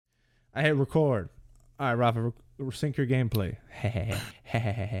I hit record. All right, Rafa, sync your gameplay.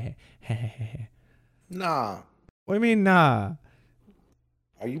 Nah. What do you mean, nah?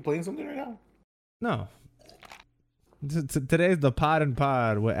 Are you playing something right now? No. Today's the pod and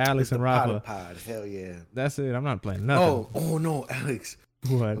pod with Alex It's and the Rafa. pod. Hell yeah. That's it. I'm not playing nothing. Oh no, Alex.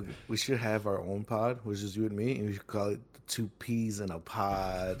 What? Okay, we should have our own pod, which is you and me, and we should call it the 2 Peas in a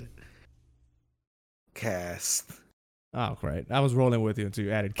Pod cast. Oh, great. I was rolling with you until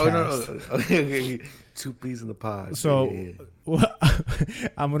you added Oh cast. no. Okay. 2 Peas in the Pod. So yeah.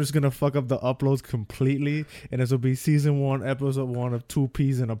 I'm just going to fuck up the uploads completely, and this will be season 1, episode 1 of 2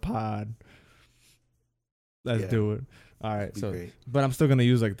 Peas in a Pod. Let's do it. All right. So, great. But I'm still going to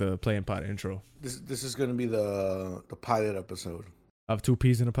use like the play and pod intro. This is gonna be the pilot episode. Of 2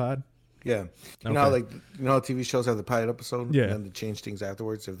 Peas in a Pod? Yeah. You know how TV shows have the pilot episode? Yeah. And then they change things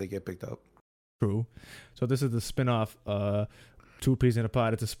afterwards if they get picked up. True. So this is the spinoff, 2 Peas in a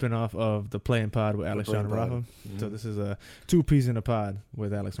Pod. It's a spinoff of the Play and Pod with Alex, John, and Rafa. Mm-hmm. So this is a 2 Peas in a Pod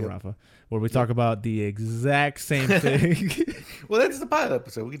with Alex and Rafa, where we talk about the exact same thing. Well, that's the pilot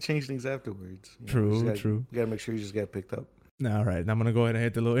episode. We can change things afterwards. True. You gotta make sure you just get picked up. All right. Now I'm gonna go ahead and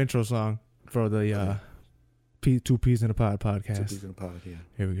hit the little intro song for the 2 Peas in a Pod podcast. 2 Peas in a Pod, yeah.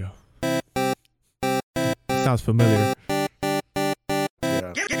 Here we go. Sounds familiar.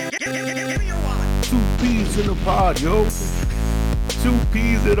 Yeah. 2 Peas in a Pod, yo. 2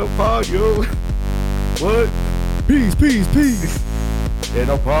 Peas in a Pod, yo. What? Peas. In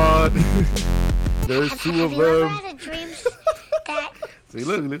a pod. There's 2 of them. See,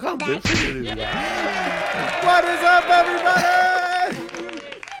 look how different it is. What is up, everybody?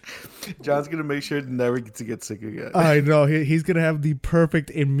 John's gonna make sure never to get sick again. I know. He's going to have the perfect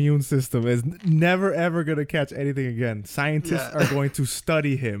immune system. Is never, ever going to catch anything again. Scientists are going to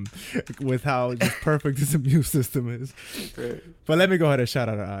study him with how just perfect his immune system is. Right. But let me go ahead and shout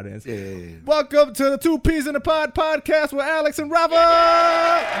out our audience. Yeah. Welcome to the 2 Peas in a Pod podcast with Alex and Rafa.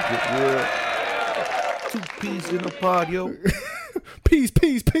 Yeah. 2 Peas in a Pod, yo. Peace.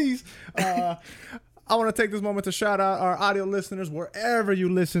 I want to take this moment to shout out our audio listeners wherever you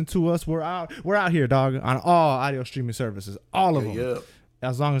listen to us. We're out here, dog, on all audio streaming services, all of them. Yeah.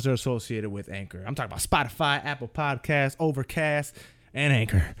 As long as they're associated with Anchor. I'm talking about Spotify, Apple Podcasts, Overcast, and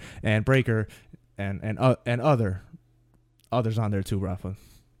Anchor, and Breaker, and others on there too, Rafa.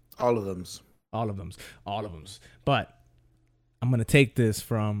 All of them. But I'm gonna take this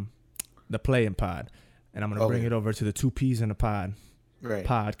from the Play and Pod, and I'm gonna bring it over to the 2 Peas in a Pod. Right.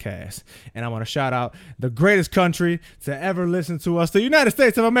 Podcast, and I want to shout out the greatest country to ever listen to us, the United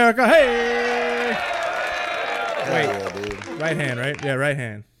States of America. Hey, wait, dude. Right hand, right? Yeah, right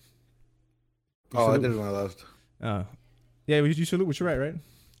hand. I did it when I left. Yeah, you salute with your right?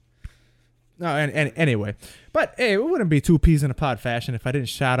 No, and anyway, but hey, it wouldn't be 2 Peas in a Pod fashion if I didn't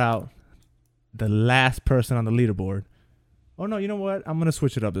shout out the last person on the leaderboard. Oh no, you know what? I'm gonna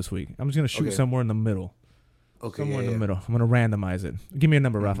switch it up this week. I'm just gonna shoot somewhere in the middle. Okay, somewhere in the middle. I'm gonna randomize it. Give me a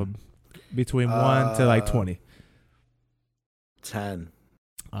number, Rafa. Between 1 to like 20. 10.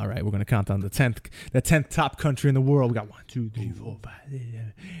 All right, we're gonna count down the 10th top country in the world. We got 1, 2, 3, 4, 5, 6,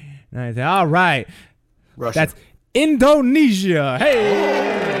 7, 8, 9, 10. All right, Russia. That's Indonesia.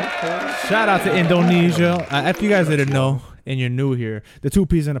 Hey, shout out to Indonesia. If you guys didn't know and you're new here, the 2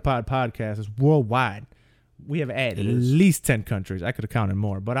 Peas in a Pod podcast is worldwide. We have at least 10 countries. I could have counted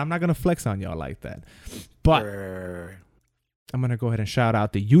more, but I'm not going to flex on y'all like that. But I'm going to go ahead and shout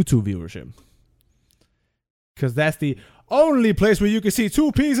out the YouTube viewership, because that's the only place where you can see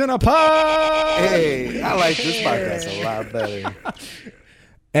 2 Peas in a Pod. Hey, I like this podcast a lot better.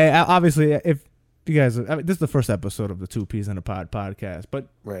 And obviously, if you guys, this is the first episode of the 2 Peas in a Pod podcast, but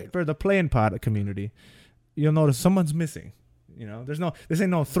for the Play and Pod community, you'll notice someone's missing. You know, this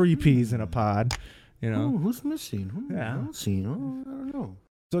ain't no 3 Peas in a Pod. You know, who's missing? I don't know.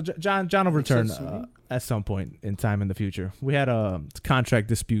 So John will return at some point in time in the future. We had contract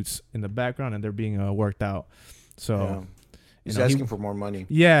disputes in the background, and they're being worked out. So he's asking for more money.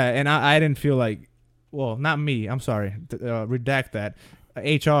 Yeah, and I didn't feel like, well, not me. I'm sorry. Redact that.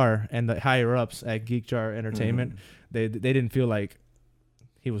 HR and the higher ups at Geek Jar Entertainment, they didn't feel like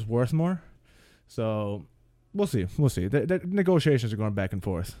he was worth more. So we'll see. The negotiations are going back and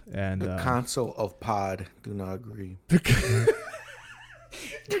forth. And the Council of Pod do not agree.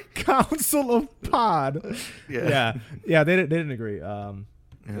 The Council of Pod. Yeah. They didn't agree.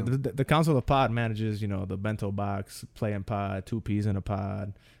 The Council of Pod manages, the Bento Box, Play and Pod, 2 Peas in a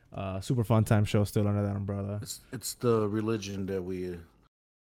Pod, Super Fun Time Show still under that umbrella. It's the religion that we're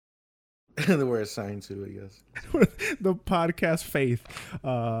assigned to, I guess. The podcast faith.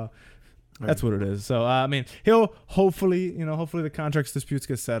 That's what it is. So I mean, he'll hopefully the contracts disputes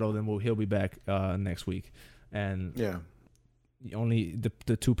get settled, and he'll be back next week. And only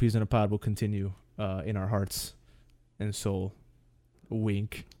the two peas in a pod will continue in our hearts and soul.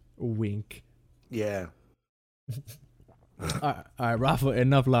 Wink, wink. Yeah. All right, Rafa,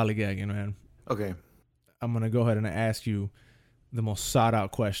 enough lollygagging, man. Okay. I'm going to go ahead and ask you the most sought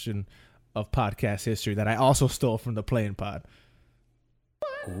out question of podcast history that I also stole from the Playing Pod.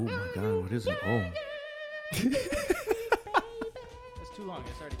 Oh my God, what is it? Oh. It's too long.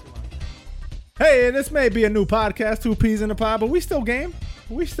 It's already too long. Hey, this may be a new podcast, Two Peas in a Pod, but we still game.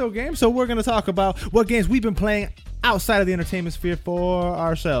 So we're going to talk about what games we've been playing outside of the entertainment sphere for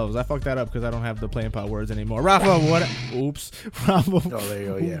ourselves. I fucked that up because I don't have the Playing Pod words anymore. Rafa, what? Oops. Rafa, there you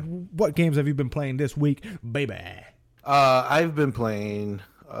go, yeah. What games have you been playing this week, baby? I've been playing...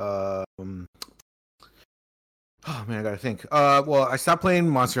 oh, man, I got to think. Well, I stopped playing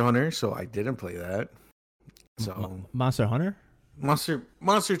Monster Hunter, so I didn't play that. So Monster Hunter? Monster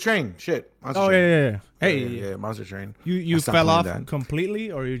Train. Shit. Monster Train. Yeah. Hey. Yeah, Monster Train. You fell off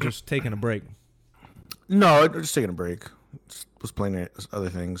completely, or you're just taking a break? No, I'm just taking a break. Was playing other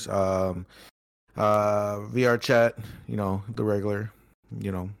things. VR chat, the regular,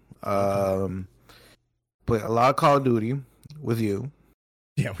 play a lot of Call of Duty with you.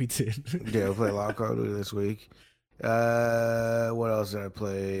 Yeah, we did. Yeah, we played a lot of Call of Duty this week. What else did I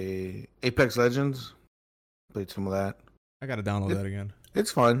play? Apex Legends. Played some of that. I gotta download that again.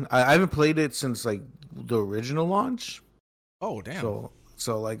 It's fun. I haven't played it since like the original launch. Oh damn.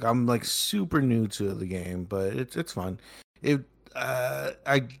 So like I'm like super new to the game, but it's fun. I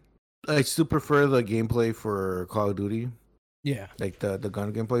still prefer the gameplay for Call of Duty. Yeah. Like the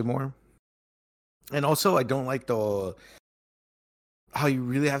gun gameplay more. And also I don't like how you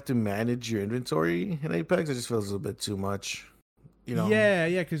really have to manage your inventory in Apex. It just feels a little bit too much. Yeah,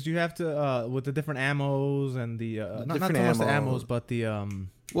 because you have to with the different ammos and the not so much the ammos, but the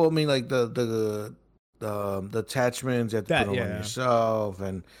Well, I mean, like the attachments you have to put them on yourself,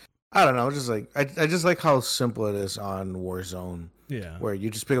 and I don't know. Just like I just like how simple it is on Warzone. Yeah, where you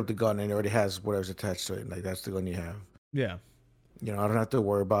just pick up the gun and it already has whatever's attached to it. Like that's the gun you have. Yeah, I don't have to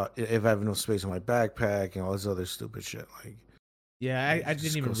worry about if I have no space in my backpack and all this other stupid shit. Like, yeah, I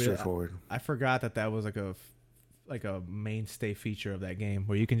didn't even straightforward. I forgot that was like a mainstay feature of that game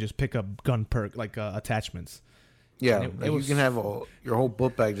where you can just pick up gun perk attachments. Yeah, you can have your whole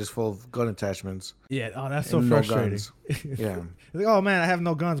book bag just full of gun attachments. Yeah, oh, that's so frustrating. Yeah, like, oh man, I have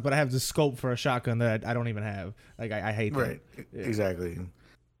no guns, but I have this scope for a shotgun that I don't even have. Like I hate that. Right, exactly.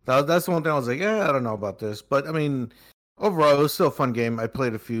 That's the one thing I was like, I don't know about this, but I mean, overall, it was still a fun game. I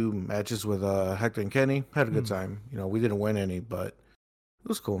played a few matches with Hector and Kenny. Had a good time. We didn't win any, but it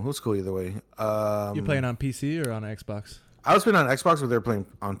was cool. It was cool either way. You playing on PC or on Xbox? I was playing on Xbox, but they were playing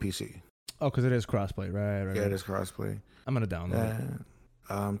on PC. Oh, because it is crossplay, right? Yeah, it is crossplay. I'm gonna download it.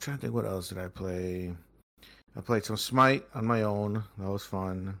 I'm trying to think, what else did I play? I played some Smite on my own. That was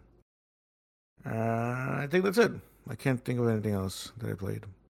fun. I think that's it. I can't think of anything else that I played.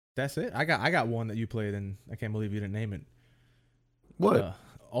 That's it. I got one that you played, and I can't believe you didn't name it. What?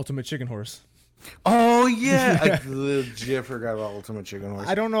 Ultimate Chicken Horse. Oh yeah, I legit forgot about Ultimate Chicken Horse.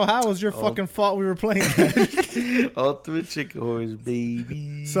 I don't know how it was your fucking fault we were playing that. Ultimate Chicken Horse,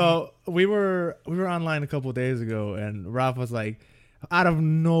 baby. So we were online a couple of days ago, and Ralph was like, out of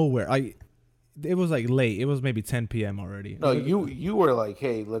nowhere, it was like late. It was maybe 10 p.m. already. No, you were like,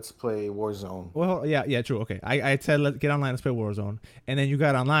 hey, let's play Warzone. Well, yeah, true. Okay, I said let's get online, let's play Warzone, and then you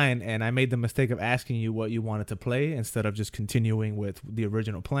got online, and I made the mistake of asking you what you wanted to play instead of just continuing with the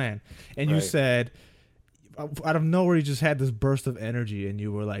original plan. And you said, out of nowhere, you just had this burst of energy, and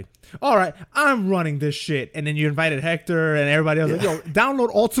you were like, all right, I'm running this shit. And then you invited Hector and everybody else. Like, yo,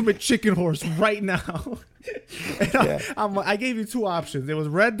 download Ultimate Chicken Horse right now. I gave you two options. It was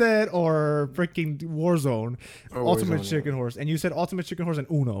Red Dead or freaking Warzone. Or Ultimate Chicken Horse. And you said Ultimate Chicken Horse and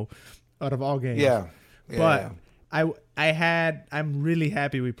Uno out of all games. Yeah. But I'm really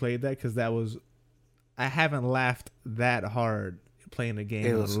happy we played that because I haven't laughed that hard playing the game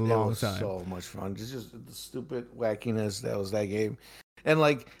in a long time. So much fun. Just the stupid wackiness that was that game. And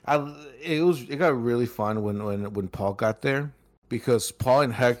like it got really fun when Paul got there, because Paul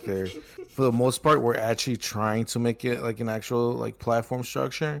and Hector for the most part were actually trying to make it like an actual like platform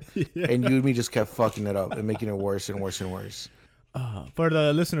structure, and you and me just kept fucking it up and making it worse and worse and worse. For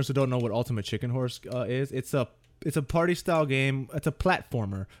the listeners who don't know what Ultimate Chicken Horse is, it's a party style game. It's a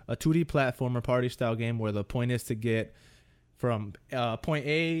platformer, a 2D platformer party style game where the point is to get from point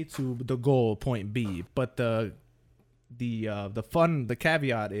A to the goal, point B. But the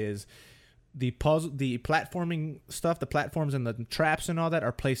caveat is the puzzle, the platforming stuff, the platforms and the traps and all that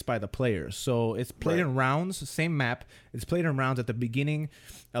are placed by the players. So it's played in rounds, same map. It's played in rounds. At the beginning,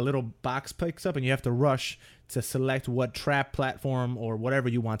 a little box picks up, and you have to rush to select what trap, platform, or whatever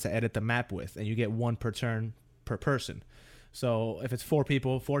you want to edit the map with, and you get one per turn per person. So if it's 4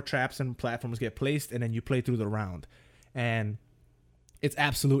 people, 4 traps and platforms get placed, and then you play through the round, and it's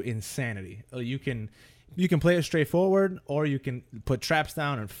absolute insanity. You can play it straightforward, or you can put traps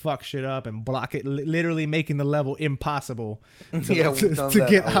down and fuck shit up and block it, literally making the level impossible to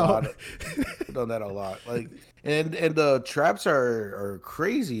get out. We've done that a lot. Like, and the traps are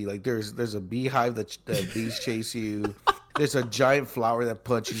crazy. Like, there's a beehive that bees chase you. There's a giant flower that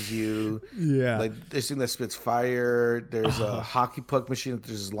punches you. Yeah. Like, this thing that spits fire. There's a hockey puck machine that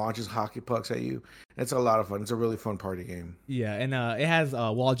just launches hockey pucks at you. It's a lot of fun. It's a really fun party game. Yeah, and it has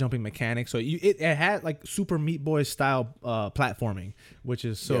wall jumping mechanics. So it had like Super Meat Boy style platforming, which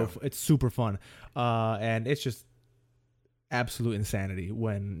is it's super fun. And it's just absolute insanity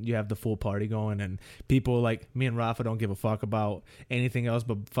when you have the full party going, and people like me and Rafa don't give a fuck about anything else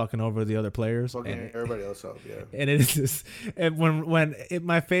but fucking over the other players. Fucking everybody else up, yeah. And it is just, and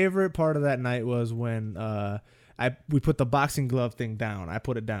my favorite part of that night was when we put the boxing glove thing down. I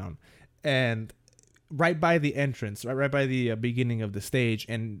put it down, and right by the entrance, right by the beginning of the stage,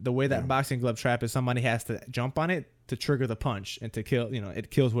 and the way that boxing glove trap is, somebody has to jump on it to trigger the punch and to kill.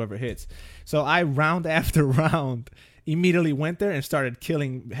 It kills whoever hits. So I, round after round, immediately went there and started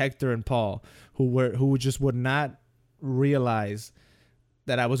killing Hector and Paul, who just would not realize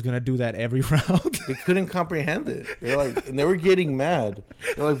that I was gonna do that every round. They couldn't comprehend it. They're like, and they were getting mad.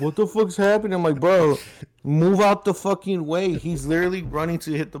 They're like, "What the fuck's happening?" I'm like, "Bro, move out the fucking way. He's literally running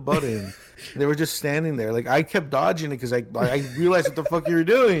to hit the button." They were just standing there. Like, I kept dodging it because I realized what the fuck you were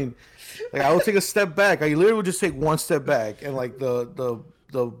doing. Like, I would take a step back. I literally would just take one step back, and like the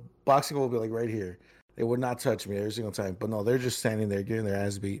boxing will be like right here. They would not touch me every single time. But no, they're just standing there getting their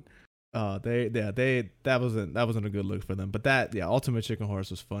ass beat. That wasn't a good look for them. But Ultimate Chicken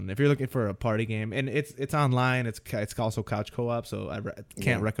Horse was fun. If you're looking for a party game, and it's online, it's also couch co-op, so I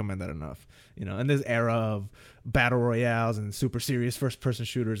can't recommend that enough. In this era of battle royales and super serious first person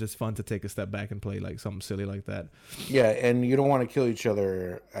shooters, it's fun to take a step back and play like something silly like that. Yeah, and you don't want to kill each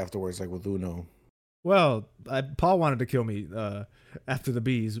other afterwards, like with Uno. Well, Paul wanted to kill me after the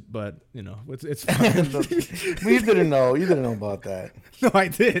bees, but it's fine. You didn't know. You didn't know about that. No, I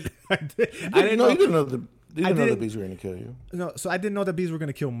did. I didn't know. You didn't know the bees were going to kill you. No, so I didn't know the bees were going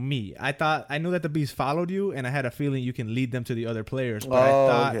to kill me. I knew that the bees followed you, and I had a feeling you can lead them to the other players. But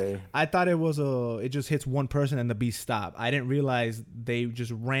I thought it just hits one person and the bees stop. I didn't realize they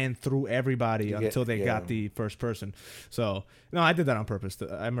just ran through everybody until they got the first person. So no, I did that on purpose.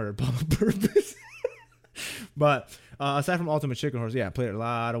 I murdered Paul on purpose. But aside from Ultimate Chicken Horse, I played a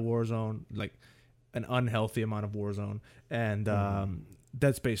lot of Warzone, like an unhealthy amount of Warzone, and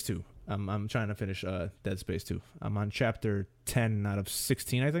Dead Space 2. I'm trying to finish Dead Space 2. I'm on chapter 10 out of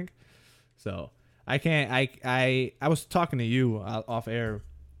 16, I think. So I can't. I was talking to you off air,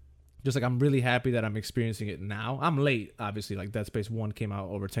 just like I'm really happy that I'm experiencing it now. I'm late, obviously. Like Dead Space 1 came out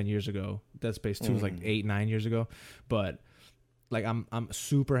over 10 years ago. Dead Space 2 was like 8-9 years ago, but. Like I'm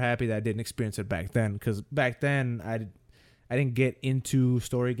super happy that I didn't experience it back then, because back then I didn't get into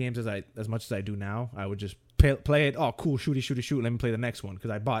story games as much as I do now. I would just play it. Oh, cool, shooty, shoot. Let me play the next one,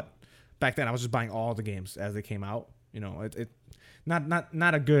 because back then I was just buying all the games as they came out. It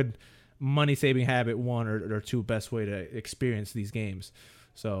not a good money saving habit, one or two best way to experience these games.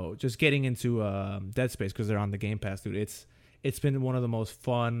 So just getting into Dead Space because they're on the Game Pass, dude. It's been one of the most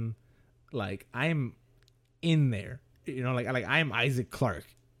fun. Like I'm in there. Like I'm Isaac Clarke,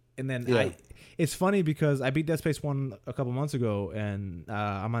 and then it's funny because I beat Dead Space 1 a couple months ago, and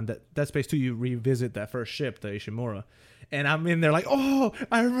I'm on Dead Space 2. You revisit that first ship, the Ishimura, and I'm in there like, oh,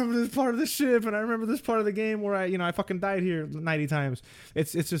 I remember this part of the ship, and I remember this part of the game where I fucking died here 90 times.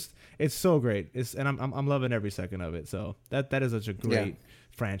 It's so great. I'm loving every second of it. So that is such a great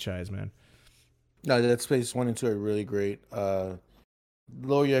franchise, man. No, Dead Space 1 and 2 are really great.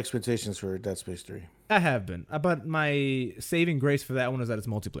 Lower your expectations for Dead Space 3. I have been, but my saving grace for that one is that it's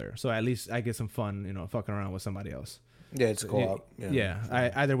multiplayer, so at least I get some fun, fucking around with somebody else. Yeah, it's co-op.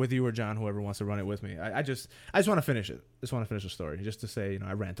 I either with you or John, whoever wants to run it with me. I just want to finish it. Just want to finish the story, just to say,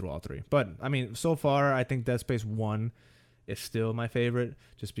 I ran through all 3. But I mean, so far, I think Dead Space 1 is still my favorite,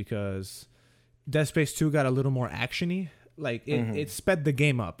 just because Dead Space 2 got a little more actiony. Like it sped the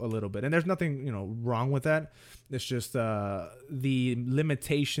game up a little bit, and there's nothing wrong with that. It's just the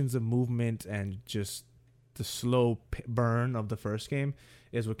limitations of movement and just the slow burn of the first game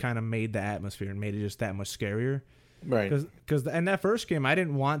is what kind of made the atmosphere and made it just that much scarier. Right. Because in that first game, I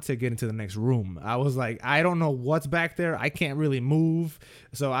didn't want to get into the next room. I was like, I don't know what's back there. I can't really move.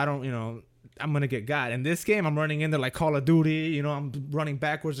 So I don't, I'm going to get got. In this game, I'm running in there like Call of Duty. I'm running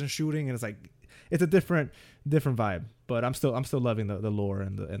backwards and shooting. And it's like, it's a different vibe. But I'm still loving the lore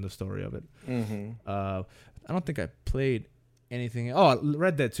and the story of it. Mm-hmm. I don't think I played anything. Oh,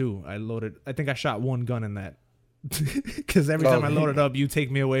 Red Dead 2. I think I shot one gun in that. Because every time I load it up, you take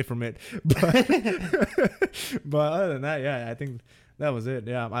me away from it. But other than that, yeah, I think that was it.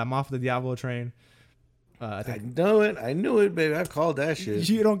 Yeah, I'm off the Diablo train. I knew it, baby. I called that shit.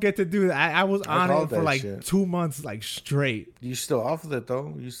 You don't get to do that. I was on it for like 2 months, like straight. You still off of it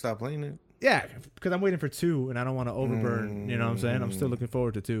though? You stopped playing it? Yeah, because I'm waiting for 2, and I don't want to overburn. You know what I'm saying? I'm still looking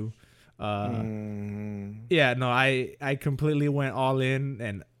forward to 2. Yeah, no, I completely went all in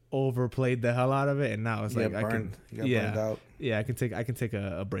and overplayed the hell out of it, and now it's like burned out. Yeah, I can take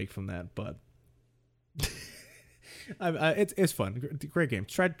a break from that, but it's fun, great game.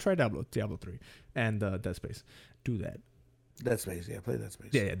 Try Diablo 3 and Dead Space. Do that. Dead Space, yeah, play Dead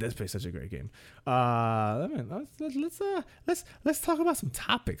Space. Yeah, Dead Space is such a great game. Let's talk about some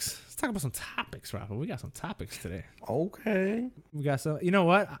topics. Let's talk about some topics, Rafa. We got some topics today. Okay. We got some. You know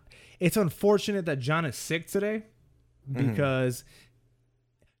what? It's unfortunate that John is sick today because.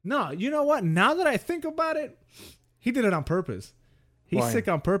 No, you know what? Now that I think about it, he did it on purpose. He's sick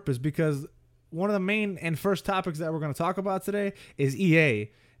on purpose because one of the main and first topics that we're going to talk about today is EA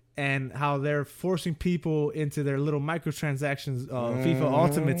and how they're forcing people into their little microtransactions FIFA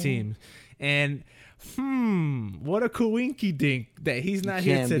Ultimate Team. And what a coinky dink that he's not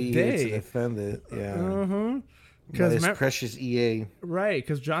here today. Be here to defend it. Yeah. Because precious EA. Right,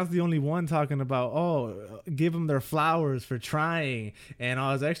 because John's the only one talking about, give them their flowers for trying and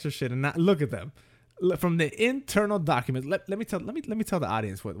all this extra shit. And not look at them. From the internal documents, let me tell the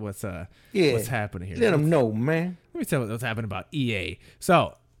audience what's happening here. Let them know, man. Let me tell you what's happening about EA.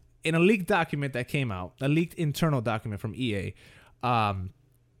 So, in a leaked document that came out, a leaked internal document from EA,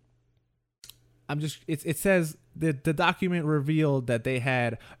 it says the document revealed that they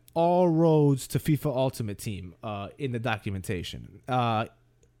had all roads to FIFA Ultimate Team in the documentation.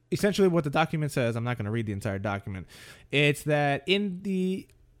 Essentially what the document says, I'm not going to read the entire document. It's that in the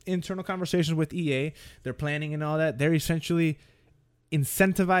internal conversations with EA, they're planning and all that, they're essentially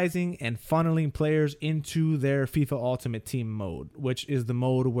incentivizing and funneling players into their FIFA Ultimate Team mode, which is the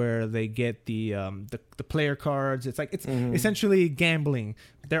mode where they get the player cards. It's like it's essentially gambling.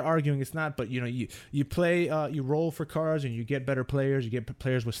 They're arguing it's not, but you play, you roll for cards and you get better players. You get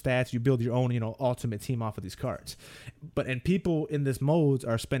players with stats. You build your own Ultimate Team off of these cards. And people in this mode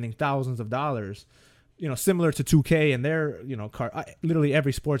are spending thousands of dollars. Similar to 2K and their, card, literally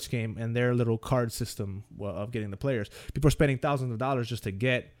every sports game and their little card system of getting the players. People are spending thousands of dollars just to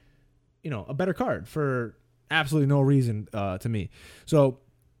get, a better card for absolutely no reason to me. So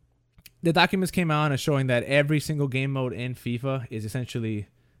the documents came out and showing that every single game mode in FIFA is essentially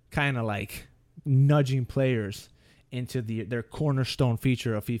kind of like nudging players into their cornerstone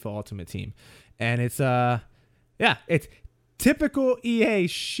feature of FIFA Ultimate Team. And it's, it's typical EA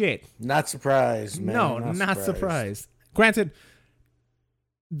shit. Not surprised, man. No, not surprised. Granted,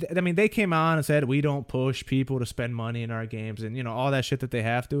 they came on and said, we don't push people to spend money in our games and, all that shit that they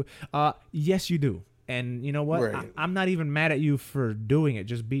have to. Yes, you do. And you know what? Right. I'm not even mad at you for doing it.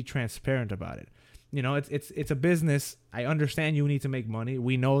 Just be transparent about it. It's a business. I understand you need to make money.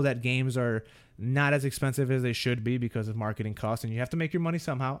 We know that games are not as expensive as they should be because of marketing costs, and you have to make your money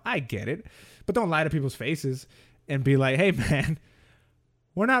somehow. I get it. But don't lie to people's faces and be like, hey, man,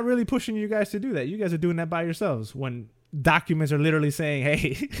 we're not really pushing you guys to do that. You guys are doing that by yourselves when documents are literally saying,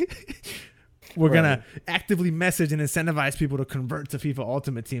 hey, we're going to actively message and incentivize people to convert to FIFA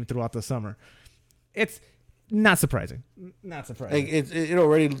Ultimate Team throughout the summer. It's not surprising. Not surprising. Like it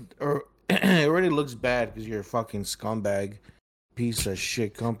already looks bad because you're a fucking scumbag piece of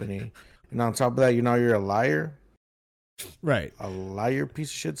shit company. And on top of that, you're a liar. Right. A liar,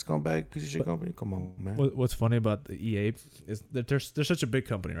 piece of shit, scumbag, piece of shit company. Come on, man. What's funny about the EA is that they're such a big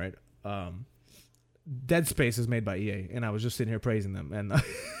company, right? Dead Space is made by EA, and I was just sitting here praising them and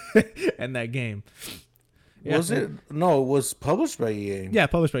and that game. Yeah. Was it? No, it was published by EA. Yeah,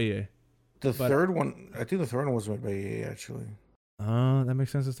 published by EA. Third one, I think the third one was made by EA, actually. That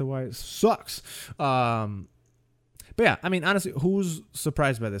makes sense as to why it sucks. But yeah, I mean, honestly, who's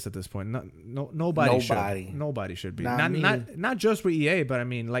surprised by this at this point? Nobody should. Nobody should be. Not just with EA, but I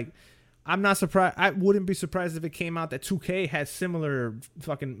mean, like, I'm not surprised. I wouldn't be surprised if it came out that 2K has similar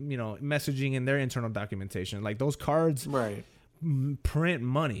fucking, messaging in their internal documentation. Like those cards, right? print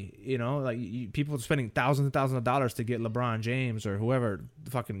money. You know, like people are spending thousands and thousands of dollars to get LeBron James or whoever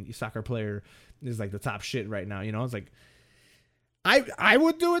the fucking soccer player is like the top shit right now. You know, it's like I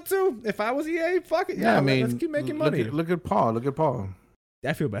would do it too if I was EA. Fuck it, yeah. I mean, let's keep making money. Look at Paul. Look at Paul.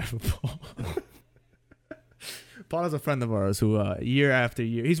 I feel bad for Paul. Paul is a friend of ours who year after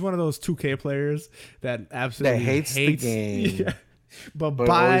year, he's one of those 2K players that absolutely hates the game. Yeah. But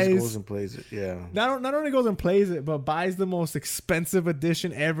buys, always goes and plays it. Yeah. Not only goes and plays it, but buys the most expensive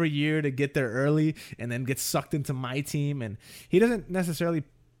edition every year to get there early, and then gets sucked into my team. And he doesn't necessarily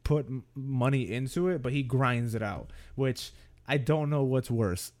put money into it, but he grinds it out. Which I don't know what's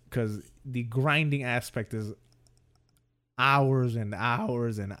worse, because the grinding aspect is hours and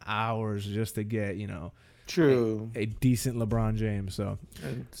hours and hours just to get true a decent LeBron James. So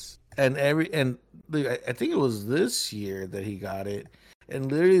and I think it was this year that he got it,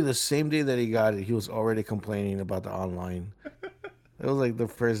 and literally the same day that he got it, he was already complaining about the online. It was like the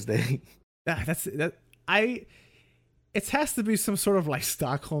first day. It has to be some sort of like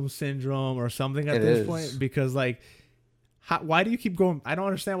Stockholm syndrome or something at this point, because like, why do you keep going? I don't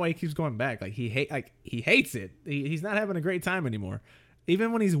understand why he keeps going back. Like he hates it. He's not having a great time anymore.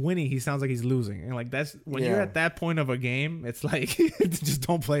 Even when he's winning, he sounds like he's losing. And like that's when you're at that point of a game, it's like just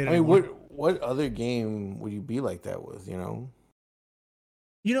don't play it anymore. I mean, what other game would you be like that with? It's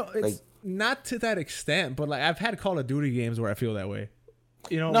like, not to that extent, but like I've had Call of Duty games where I feel that way.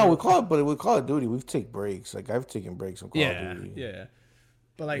 No, with Call of Duty, we've taken breaks. Like I've taken breaks on Call of Duty. Yeah.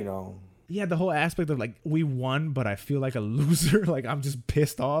 But like yeah, the whole aspect of like we won, but I feel like a loser. Like I'm just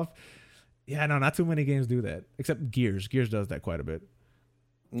pissed off. Yeah, no, not too many games do that. Except Gears. Gears does that quite a bit.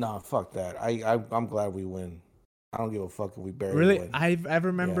 No, fuck that. I'm glad we win. I don't give a fuck if we barely win. I've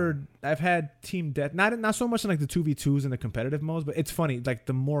remembered I've had team death, not so much in like the 2v2s and the competitive modes, but it's funny, like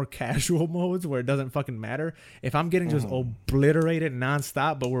the more casual modes where it doesn't fucking matter. If I'm getting just obliterated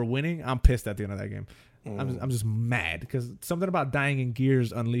nonstop, but we're winning, I'm pissed at the end of that game. I'm just mad because something about dying in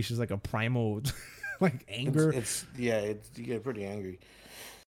Gears unleashes like a primal like anger. You get pretty angry.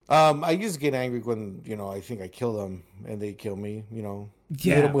 I just get angry when I think I kill them and they kill me.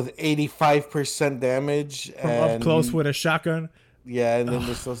 Hit them with 85% damage from up close with a shotgun. Yeah, and then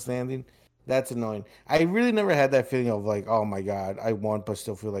they're still standing. That's annoying. I really never had that feeling of like, oh my god, I won, but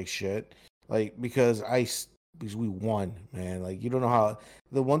still feel like shit. Like because we won, man. Like you don't know how.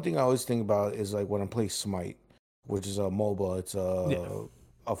 The one thing I always think about is like when I play Smite, which is a MOBA. It's a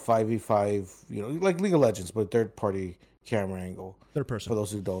 5v5, like League of Legends, but third party camera angle. Third person. For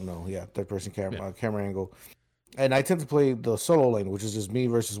those who don't know, third person camera angle. And I tend to play the solo lane, which is just me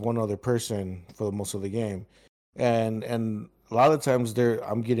versus one other person for the most of the game. And a lot of times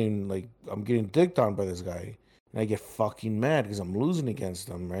I'm getting dicked on by this guy, and I get fucking mad because I'm losing against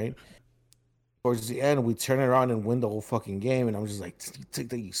him, right? Towards the end, we turn it around and win the whole fucking game, and I'm just like, take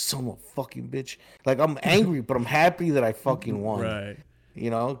that, you son of a fucking bitch. Like I'm angry, but I'm happy that I fucking won. Right.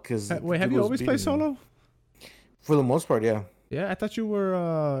 Because wait, have you always played solo? For the most part, yeah. Yeah, I thought you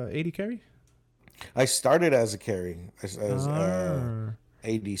were AD carry. I started as a carry, as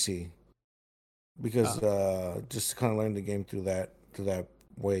ADC, because just to kind of learn the game through that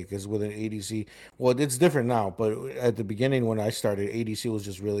way. Because with an ADC, well, it's different now, but at the beginning when I started, ADC was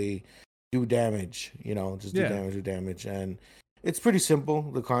just really do damage, just do damage, and it's pretty simple.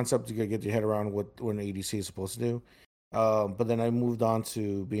 The concept to get your head around what an ADC is supposed to do. But then I moved on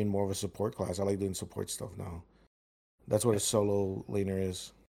to being more of a support class. I like doing support stuff now. That's what a solo laner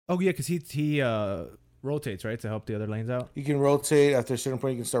is. Oh yeah, because he rotates, right, to help the other lanes out. You can rotate after a certain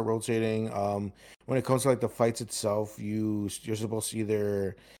point. You can start rotating. When it comes to like the fights itself, you're supposed to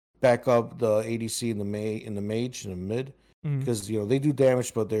either back up the ADC in the mage in the mid, because they do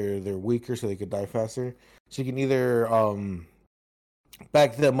damage, but they're weaker, so they could die faster. So you can either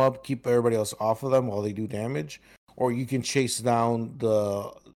back them up, keep everybody else off of them while they do damage, or you can chase down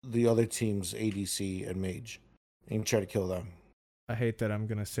the other team's ADC and mage and try to kill them. I hate that I'm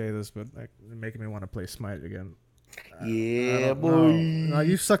gonna say this, but like making me want to play Smite again. Yeah, boy. No,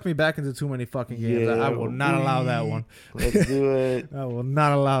 you sucked me back into too many fucking games. I will not allow that one. Let's do it. I will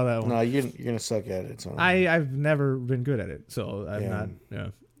not allow that one. No, you're gonna suck at it. So. I've never been good at it, so I'm not. Yeah,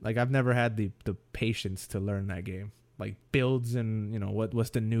 like I've never had the patience to learn that game. Like builds and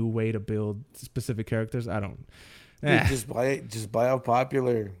what's the new way to build specific characters. I don't. Dude, just buy out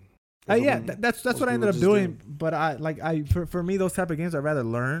popular. That's what I ended up doing. But for me, those type of games I'd rather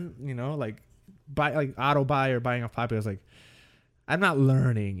learn. Like buy like auto buy or buying off popular. It's like I'm not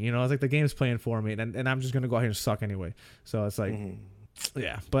learning. It's like the game's playing for me, and I'm just gonna go out here and suck anyway. So it's like,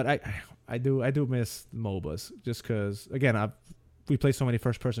 yeah. But I do miss MOBAs just because again we play so many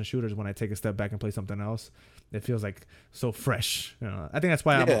first-person shooters. When I take a step back and play something else, it feels like so fresh. I think that's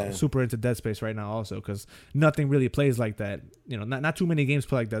why I'm super into Dead Space right now, also, because nothing really plays like that. Not too many games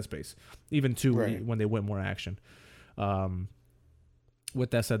play like Dead Space, even when they went more action.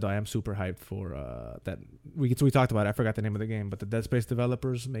 With that said, though, I am super hyped for that. We talked about it. I forgot the name of the game, but the Dead Space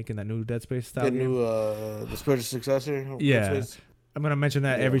developers making that new Dead Space style game. The spiritual successor. Yeah, I'm gonna mention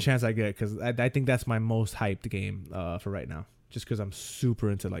that every chance I get because I think that's my most hyped game for right now. Just because I'm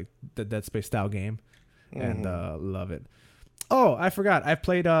super into like the Dead Space style game, and love it. Oh, I forgot. I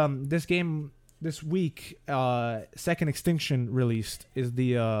played this game this week. Second Extinction released is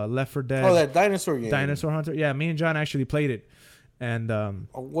the Left 4 Dead. Oh, that dinosaur game. Dinosaur Hunter. Yeah, me and John actually played it. And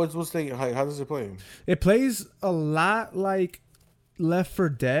what's the how does it play? It plays a lot like Left 4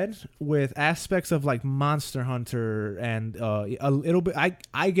 Dead with aspects of like Monster Hunter and a little bit.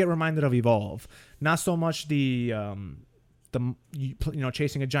 I get reminded of Evolve, not so much the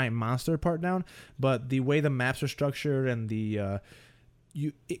chasing a giant monster part down, but the way the maps are structured and the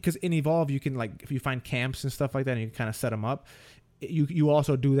because in Evolve you can, like, if you find camps and stuff like that and you can kind of set them up. You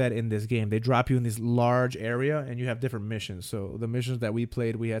also do that in this game. They drop you in this large area and you have different missions. So the missions that we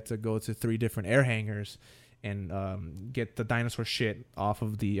played, we had to go to 3 different air hangars and get the dinosaur shit off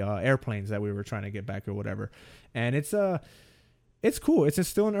of the airplanes that we were trying to get back or whatever. And it's cool. It's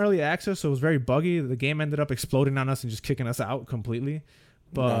still in early access, so it was very buggy. The game ended up exploding on us and just kicking us out completely.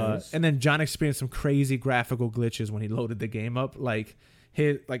 But and then John experienced some crazy graphical glitches when he loaded the game up, like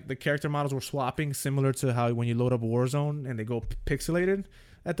the character models were swapping, similar to how when you load up Warzone and they go pixelated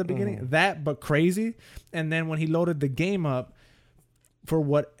at the beginning. That, but crazy. And then when he loaded the game up, for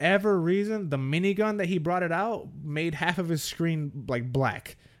whatever reason, the minigun that he brought it out made half of his screen like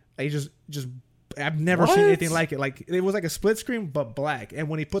black. He just I've never seen anything like it. Like, it was like a split screen but black. And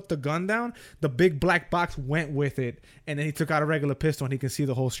when he put the gun down, the big black box went with it, and then he took out a regular pistol and he could see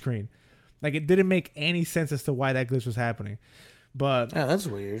the whole screen. Like, it didn't make any sense as to why that glitch was happening. But yeah, that's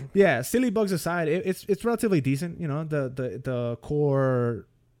weird. Yeah, silly bugs aside, it's relatively decent. The core,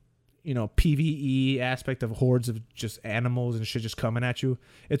 PvE aspect of hordes of just animals and shit just coming at you.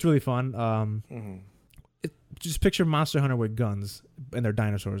 It's really fun. Just picture Monster Hunter with guns and they're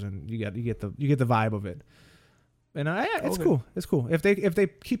dinosaurs, and you get the vibe of it. And it's cool. It's cool if they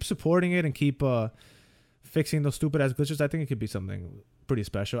keep supporting it and keep fixing those stupid ass glitches. I think it could be something pretty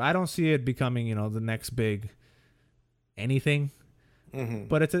special. I don't see it becoming the next big anything.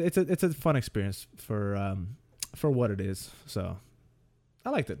 But it's a fun experience for what it is. So I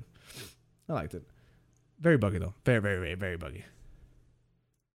liked it. Very buggy though. Very, very, very, very buggy.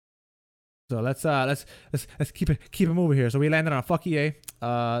 So let's keep it moving here. So we landed on a fuck EA.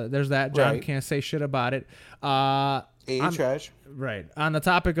 There's that. John can't say shit about it. Trash. Right. On the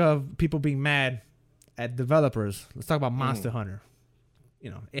topic of people being mad at developers, let's talk about Monster Hunter.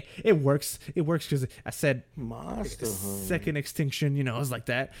 It works. It works because I said Monster Hunter. Second Extinction. It's like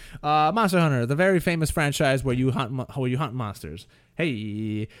that. Monster Hunter, the very famous franchise where you hunt monsters.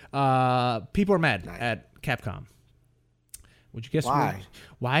 Hey, people are mad at Capcom. Would you guess why?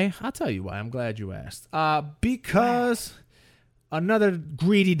 Why? I'll tell you why. I'm glad you asked. Because another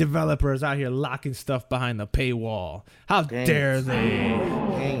greedy developer is out here locking stuff behind the paywall. How dare they?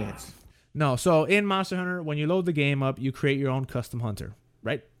 Dang it. No. So in Monster Hunter, when you load the game up, you create your own custom hunter.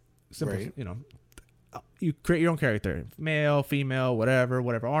 Right? Simple. Right. You create your own character, male, female, whatever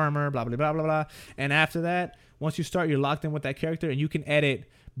armor, blah blah blah blah blah. And after that, once you start, you're locked in with that character, and you can edit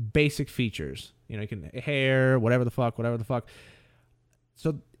basic features. You can hair, whatever the fuck.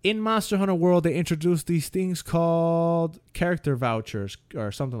 So in Monster Hunter World, they introduced these things called character vouchers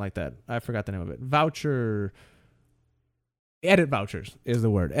or something like that. I forgot the name of it. Edit vouchers is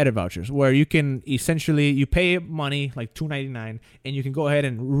the word. Edit vouchers, where you can essentially, you pay money like $2.99, and you can go ahead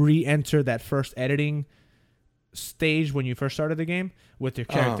and re-enter that first editing stage when you first started the game with your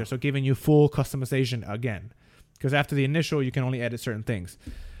character. So giving you full customization again, because after the initial, you can only edit certain things.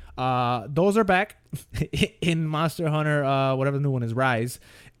 Those are back in Monster Hunter, whatever the new one is, Rise,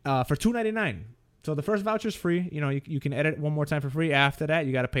 for $2.99. So the first voucher is free. You can edit one more time for free. After that,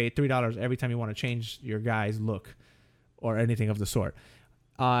 you got to pay $3 every time you want to change your guy's look or anything of the sort.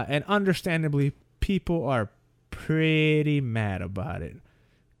 And understandably, people are pretty mad about it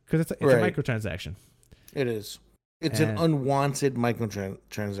because it's a microtransaction. It is. It's an unwanted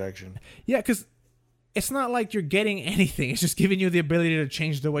microtransaction. Yeah, because it's not like you're getting anything. It's just giving you the ability to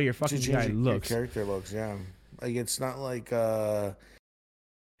change the way your fucking guy looks. Your character looks, yeah. Like, it's not like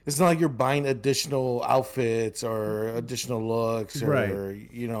you're buying additional outfits or additional looks or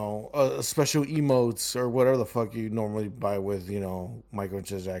special emotes or whatever the fuck you normally buy with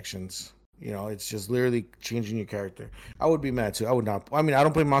microtransactions. You know, it's just literally changing your character. I would be mad too. I would not. I mean, I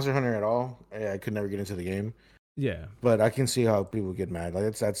don't play Monster Hunter at all. I could never get into the game. Yeah. But I can see how people get mad.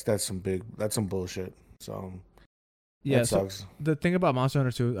 Like that's some bullshit. So Yeah, that so sucks. the thing about Monster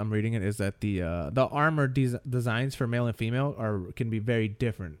Hunter 2, I'm reading it, is that the armor designs for male and female can be very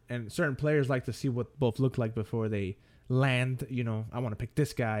different, and certain players like to see what both look like before they land. You know, I want to pick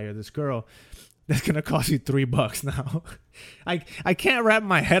this guy or this girl. That's gonna cost you $3 now. I can't wrap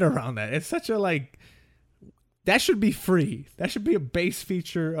my head around that. It's such a like. That should be free. That should be a base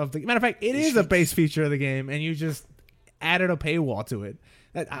feature of the. Matter of fact, it is a base feature of the game, and you just added a paywall to it.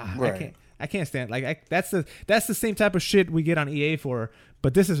 Right. I can't stand that's the same type of shit we get on EA for,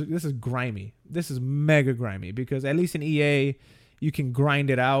 but this is grimy. This is mega grimy because at least in EA you can grind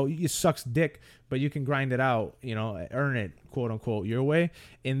it out. It sucks dick, but you can grind it out, you know, earn it, quote unquote, your way.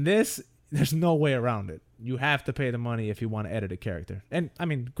 In this, there's no way around it. You have to pay the money if you want to edit a character. And I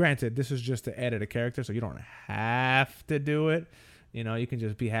mean, granted, this is just to edit a character, so you don't have to do it. You know, you can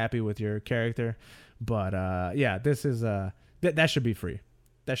just be happy with your character. But yeah, this is that should be free.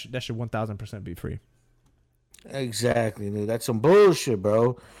 That should 1000% be free. Exactly, dude. That's some bullshit,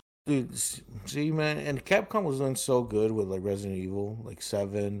 bro. Dude, see, man, and Capcom was doing so good with like Resident Evil, like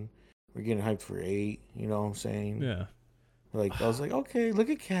 7. We're getting hyped for 8. You know what I'm saying? Yeah. Like I was like, okay, look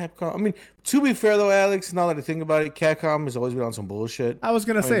at Capcom. I mean, to be fair though, Alex, now that I think about it, Capcom has always been on some bullshit. I was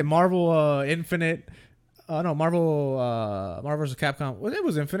gonna say Marvel Infinite. No, Marvel vs. Capcom. Well, it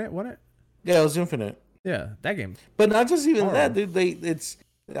was Infinite, wasn't it? Yeah, it was Infinite. Yeah, that game. But not just even that, dude. It's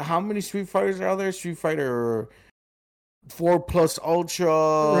how many Street Fighters are out there? Street Fighter 4 Plus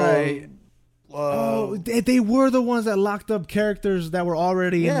Ultra. Right. They were the ones that locked up characters that were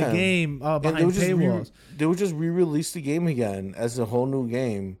already in the game behind paywalls. They would just re-release the game again as a whole new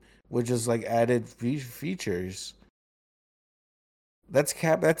game with just like added features. That's a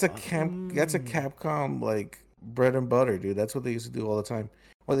Capcom like bread and butter, dude. That's what they used to do all the time.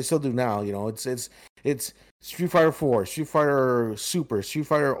 Well, they still do now. You know, it's Street Fighter 4, Street Fighter Super, Street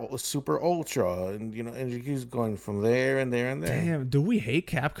Fighter Super Ultra, and you know, and it keeps going from there and there and there. Damn, do we hate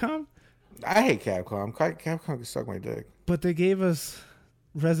Capcom? I hate Capcom. Capcom can suck my dick. But they gave us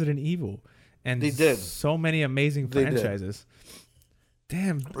Resident Evil, and they did so many amazing franchises.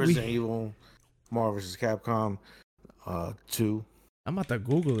 Damn, Resident Evil, Marvel vs. Capcom 2. I'm about to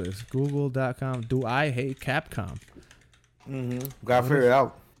Google this. Google.com. Do I hate Capcom? Gotta figure it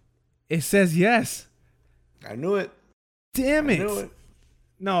out. It says yes. I knew it. Damn it. I knew it.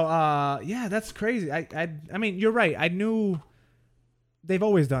 No, yeah, that's crazy. I mean, you're right. I knew they've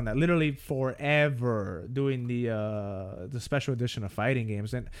always done that. Literally forever, doing the special edition of fighting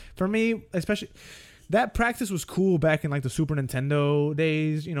games. And for me, especially, that practice was cool back in like the Super Nintendo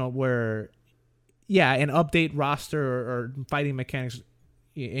days. You know, where an update roster or fighting mechanics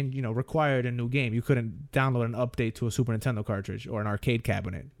required a new game. You couldn't download an update to a Super Nintendo cartridge or an arcade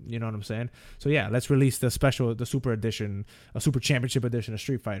cabinet. You know what I'm saying? So yeah, let's release the Super Edition, a Super Championship Edition of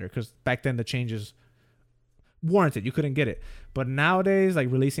Street Fighter, because back then the changes warranted. You couldn't get it. But nowadays, like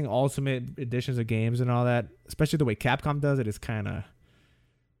releasing Ultimate Editions of games and all that, especially the way Capcom does it, is kind of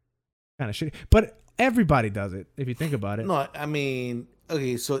shitty. But everybody does it if you think about it. No, I mean,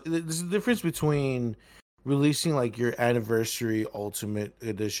 okay, so there's a difference between releasing like your anniversary Ultimate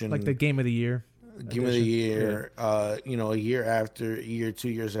Edition, like the Game of the Year, a year 2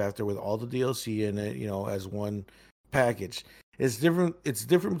 years after, with all the DLC in it, as one package. It's different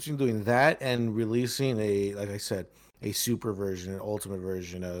between doing that and releasing like I said, a super version, an ultimate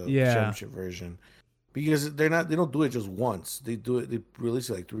version, a championship version, because they don't do it just once. They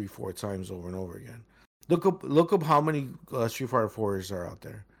release it like 3-4 times over and over again. Look up how many Street Fighter 4s are out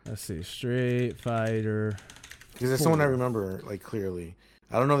there. Let's see, Street Fighter. Because that's someone I remember like clearly.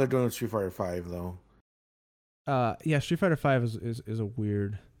 I don't know if they're doing Street Fighter 5 though. Yeah, Street Fighter 5 is a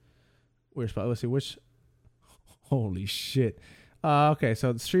weird spot. Let's see which. Holy shit. Okay,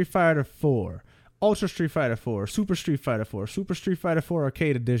 so Street Fighter 4, Ultra Street Fighter 4, Super Street Fighter 4, Super Street Fighter 4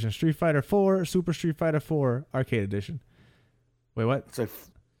 Arcade Edition, Street Fighter 4, Super Street Fighter 4 Arcade Edition. Wait, what? It's like,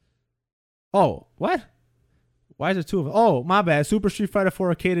 oh, what? Why is there 2 of them? Oh, my bad. Super Street Fighter 4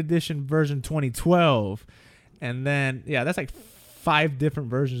 Arcade Edition version 2012. And then, yeah, that's like 5 different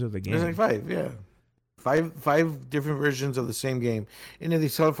versions of the game. There's like 5, yeah. Five different versions of the same game. And then they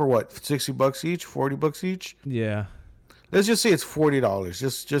sell it for what? $60 each? $40 each? Yeah. Let's just say it's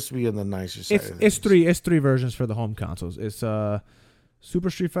 $40. Just to be on the nicer side. It's three versions for the home consoles. It's Super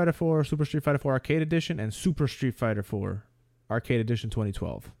Street Fighter 4, Super Street Fighter 4 Arcade Edition, and Super Street Fighter 4 Arcade Edition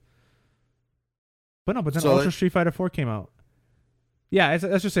 2012. But then Ultra Street Fighter 4 came out. Yeah,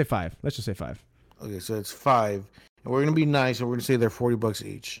 let's just say 5. Let's just say 5. Okay, so it's 5. and we're gonna be nice, and we're gonna say they're $40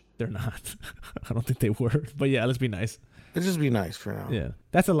 each. They're not. I don't think they were. But yeah, let's be nice. Let's just be nice for now. Yeah,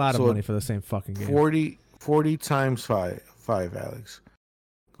 that's a lot of money for the same fucking game. 40 times 5, Alex.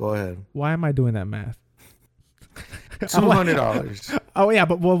 Go ahead. Why am I doing that math? $200. Oh yeah,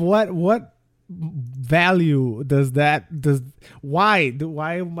 but what value does why do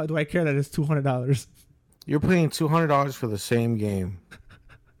I care that it's $200? You're paying $200 for the same game.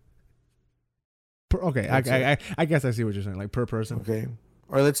 Okay, I guess I see what you're saying, like per person. Okay,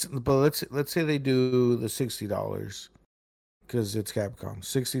 or let's say they do the $60 because it's Capcom.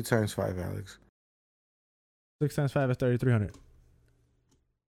 60 times 5, Alex. 6 times 5 is 3,300.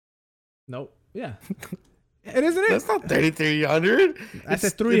 Nope. Yeah. It isn't it? That's not 3,300. I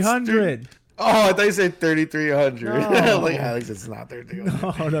said 300. Oh, I thought you said 3,300. No. Like Alex, it's not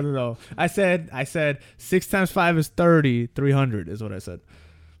 3,300. No. I said 6 times 5 is 30. 300 is what I said.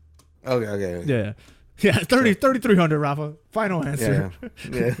 Okay. Yeah. 3,300, Rafa. Final answer.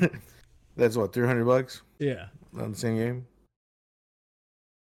 Yeah. That's what, $300? Yeah. On the same game.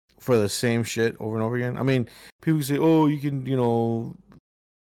 For the same shit over and over again. I mean, people say, "Oh, you can,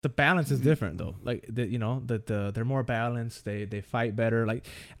 The balance is different though. Like they're more balanced. They fight better. Like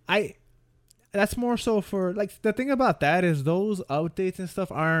that's more so for like the thing about that is those updates and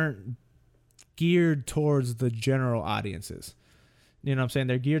stuff aren't geared towards the general audiences. You know what I'm saying?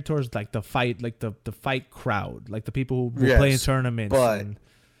 They're geared towards like the fight, like the fight crowd, like the people who play in tournaments.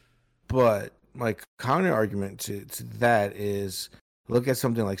 But my counter argument to that is look at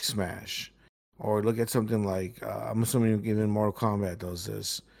something like Smash, or look at something like I'm assuming even Mortal Kombat does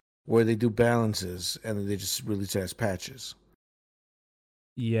this, where they do balances and then they just release it as patches.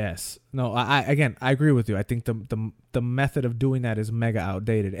 Yes. No, I agree with you. I think the method of doing that is mega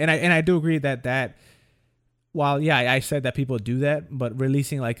outdated. And I do agree that while I said that people do that, but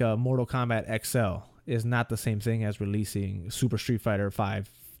releasing like a Mortal Kombat XL is not the same thing as releasing Super Street Fighter 5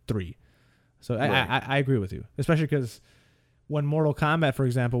 3. So right. I agree with you, especially because when Mortal Kombat, for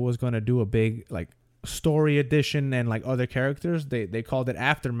example, was going to do a big like story edition and like other characters, they called it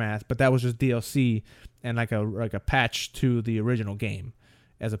Aftermath, but that was just DLC and like a patch to the original game,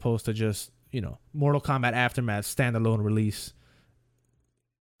 as opposed to just Mortal Kombat Aftermath standalone release.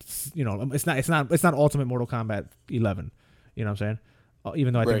 It's not Ultimate Mortal Kombat 11. You know what I'm saying?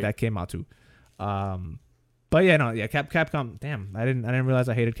 Even though I think that came out too. But Capcom. Damn, I didn't realize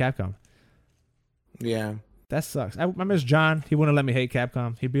I hated Capcom. Yeah. That sucks. I miss John. He wouldn't let me hate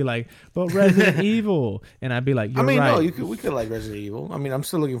Capcom. He'd be like, "But Resident Evil," and I'd be like, "You're right." No, we could like Resident Evil. I mean, I'm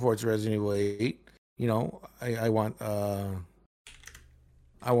still looking forward to Resident Evil 8. I want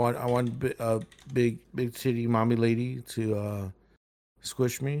a big titty mommy lady to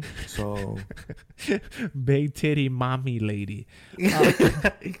squish me. So big titty mommy lady.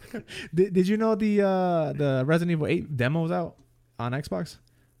 Did you know the Resident Evil 8 demo's out on Xbox?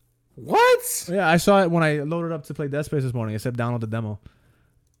 What? Yeah, I saw it when I loaded up to play Dead Space this morning. It said download the demo.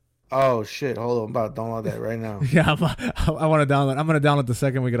 Oh shit! Hold on, I'm about to download that right now. Yeah, I want to download. I'm gonna download the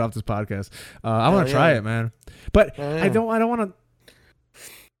second we get off this podcast. I want to try it, man. But I don't want to.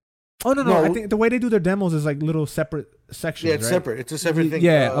 Oh no! I think the way they do their demos is like little separate sections. Yeah, it's separate. It's a separate thing.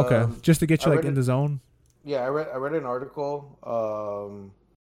 Yeah, okay. Just to get you like in the zone. Yeah, I read an article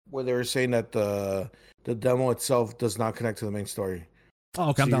where they were saying that the demo itself does not connect to the main story.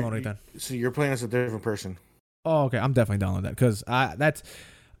 Oh, okay. I'm downloading that. So you're playing as a different person. Oh, okay. I'm definitely downloading that because that's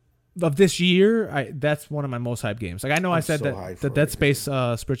of this year. That's one of my most hyped games. Like I know I said that the Dead Space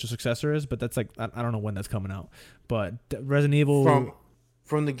spiritual successor is, but that's like I don't know when that's coming out. But Resident Evil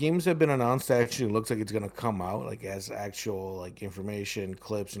from the games that have been announced, that actually looks like it's gonna come out like as actual like information,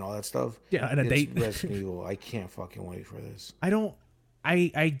 clips, and all that stuff. Yeah, and a date. Resident Evil. I can't fucking wait for this. I don't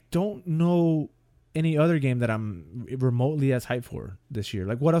know any other game that I'm remotely as hyped for this year.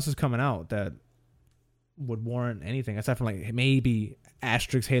 Like what else is coming out that would warrant anything aside from like maybe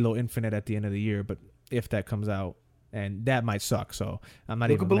Asterix Halo Infinite at the end of the year, but if that comes out, and that might suck, so I'm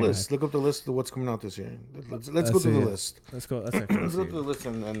not even. Look up the list of what's coming out this year. Let's go through the list. Let's go. Let's go through the list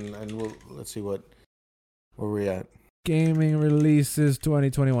and let's see where we're at. Gaming releases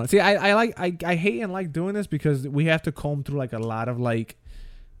 2021. See, I hate and like doing this because we have to comb through like a lot of like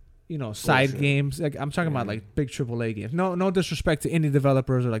side games. Like I'm talking about like big AAA games. No disrespect to indie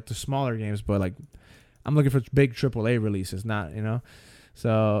developers or like the smaller games, but like I'm looking for big AAA releases, not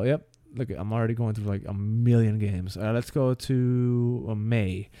So yep, look, I'm already going through like a million games. Let's go to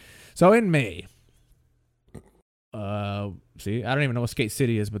May. So in May, see, I don't even know what Skate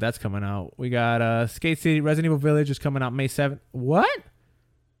City is, but that's coming out. We got Skate City Resident Evil Village is coming out May 7th. What?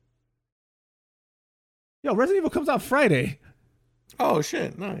 Yo, Resident Evil comes out Friday. Oh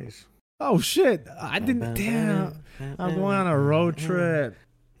shit, nice. Oh shit! I didn't. Damn. I'm going on a road trip.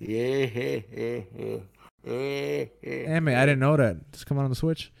 Yeah. Damn it! I didn't know that. It's coming on the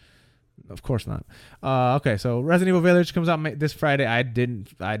Switch. Of course not. Okay, so Resident Evil Village comes out this Friday. I didn't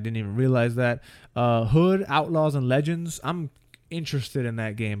even realize that. Hood, Outlaws, and Legends. I'm interested in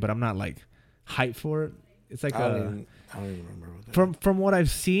that game, but I'm not like hyped for it. It's like I don't even remember what that from what I've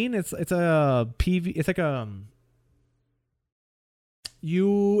seen. It's a PV. It's like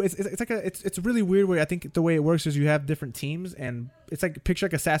it's a really weird way. I think the way it works is you have different teams, and it's like picture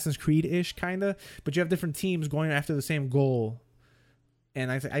like Assassin's Creed ish kind of, but you have different teams going after the same goal. And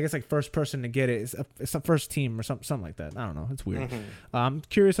I guess like first person to get it it's a first team or something like that. I don't know. It's weird. I'm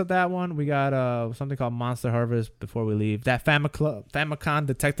curious of that one. We got something called Monster Harvest before we leave. That Famicom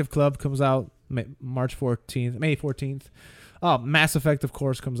Detective Club comes out May 14th. Oh, Mass Effect, of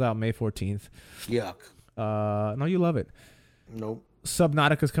course, comes out May 14th. Yuck. No, you love it. Nope.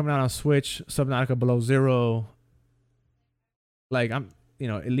 Subnautica's coming out on Switch. Subnautica Below Zero. Like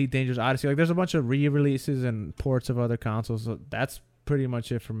Elite Dangerous Odyssey. Like there's a bunch of re-releases and ports of other consoles. So that's pretty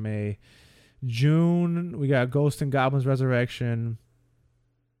much it for May. June, we got Ghost and Goblins Resurrection.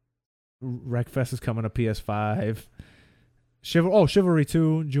 Wreckfest is coming to PS5. Chivalry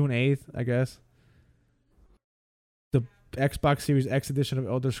 2, June 8th, I guess. The Xbox Series X edition of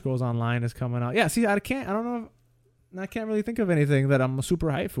Elder Scrolls Online is coming out. Yeah, see, I can't really think of anything that I'm super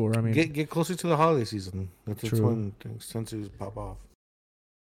hyped for. I mean, get closer to the holiday season. That's when things tend to pop off.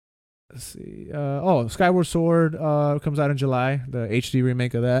 Let's see. Skyward Sword comes out in July. The HD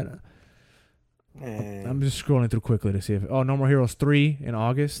remake of that. I'm just scrolling through quickly to see if. No More Heroes 3 in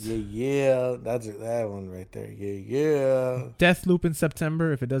August. Yeah. That's that one right there. Yeah. Deathloop in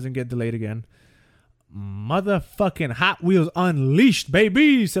September if it doesn't get delayed again. Motherfucking Hot Wheels Unleashed,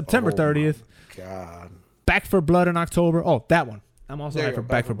 baby. September 30th. God. Back for Blood in October. Oh, that one. I'm also hyped for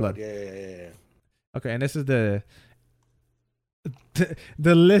Back for Blood. Yeah. Okay, and this is the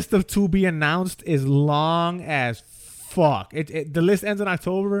list of to be announced is long as fuck. The list ends in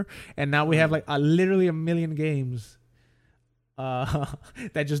October, and now we have like literally a million games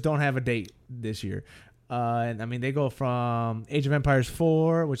that just don't have a date this year. And I mean, they go from Age of Empires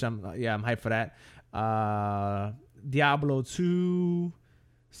 4, which I'm hyped for that. Diablo 2,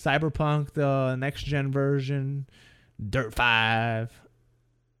 Cyberpunk, the next gen version, Dirt 5.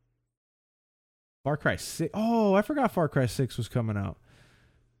 Far Cry 6. Oh, I forgot Far Cry 6 was coming out.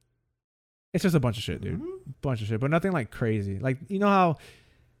 It's just a bunch of shit, dude. Bunch of shit, but nothing like crazy. Like, you know how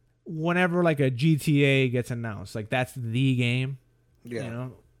whenever like a GTA gets announced, like that's the game. Yeah. You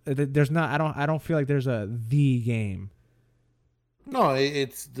know, there's not. I don't feel like there's the game. No,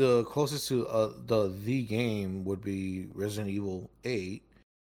 it's the closest to the game would be Resident Evil 8.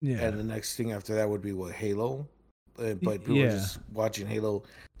 Yeah. And the next thing after that would be Halo. But people are just watching Halo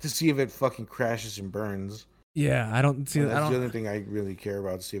to see if it fucking crashes and burns. Yeah, I don't see that. That's the only thing I really care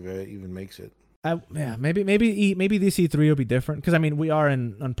about, to see if it even makes it. Maybe this E3 will be different, because I mean we are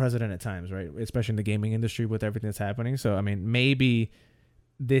in unprecedented times, right? Especially in the gaming industry with everything that's happening. So I mean maybe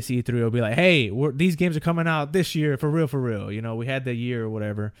this E3 will be like, hey, these games are coming out this year for real. You know, we had the year or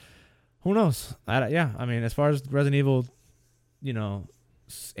whatever. Who knows? I mean, as far as Resident Evil,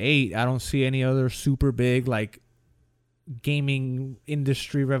 8, I don't see any other super big like gaming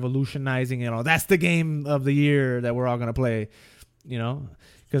industry revolutionizing, that's the game of the year that we're all gonna play,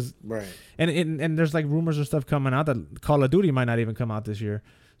 because right. And there's like rumors and stuff coming out that Call of Duty might not even come out this year,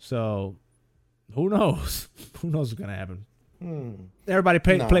 so who knows what's gonna happen. Everybody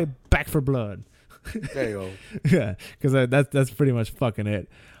play Back for Blood. There you go. Yeah, because that's pretty much fucking it.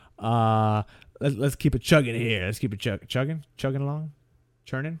 Let's keep it chugging here. Let's keep it chugging along,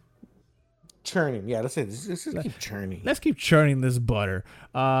 churning. Yeah, let's keep churning. Let's keep churning this butter.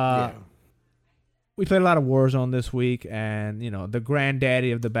 We played a lot of Warzone this week, and the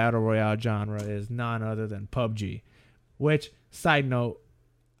granddaddy of the battle royale genre is none other than PUBG. Which, side note,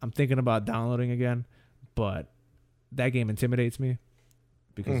 I'm thinking about downloading again, but that game intimidates me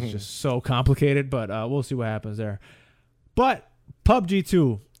because it's just so complicated. But we'll see what happens there. But PUBG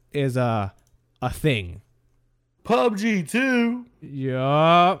 2 is a thing. PUBG 2.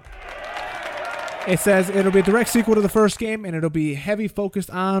 Yup. It says it'll be a direct sequel to the first game, and it'll be heavy focused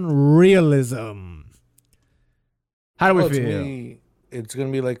on realism. How do we feel? It's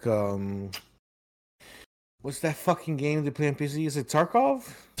gonna be like what's that fucking game they play on PC? Is it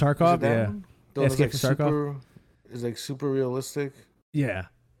Tarkov? Tarkov, yeah. It's like super realistic. Yeah.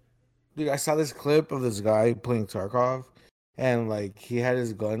 Dude, I saw this clip of this guy playing Tarkov, and like he had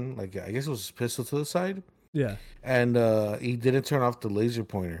his gun, like I guess it was his pistol to the side. Yeah. And he didn't turn off the laser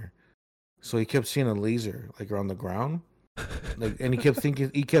pointer. So he kept seeing a laser like around the ground. Like, and he kept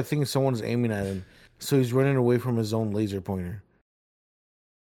thinking someone's aiming at him, so he's running away from his own laser pointer.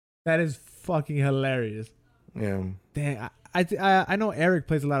 That is fucking hilarious. Yeah. Dang, I know Eric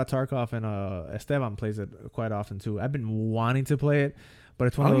plays a lot of Tarkov, and Esteban plays it quite often too. I've been wanting to play it, but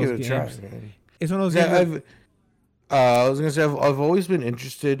it's one of those games. It's one of those games. I was gonna say I've always been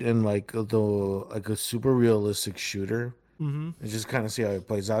interested in like a super realistic shooter, and just kind of see how it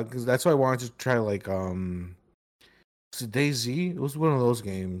plays out. Because that's why I wanted to try like was it DayZ? It was one of those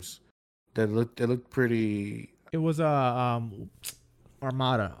games that looked pretty. It was Arma.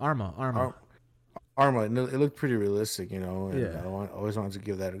 Arma. It looked pretty realistic, And Yeah. I always wanted to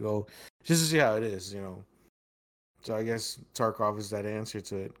give that a go, just to see how it is, So I guess Tarkov is that answer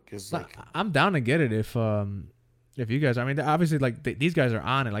to it, because like I'm down to get it if you guys. I mean, obviously, like these guys are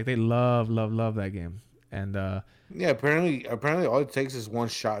on it. Like they love that game, and yeah. Apparently, all it takes is one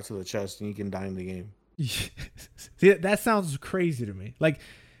shot to the chest, and you can die in the game. See, that sounds crazy to me. Like.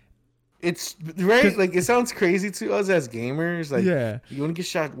 It's right, like it sounds crazy to us as gamers. Like, yeah, you only get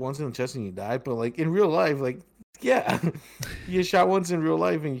shot once in the chest and you die, but like in real life, like, yeah, you get shot once in real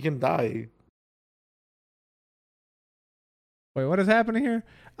life and you can die. Wait, what is happening here?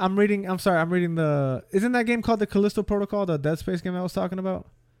 I'm reading the. Isn't that game called the Callisto Protocol, the Dead Space game I was talking about?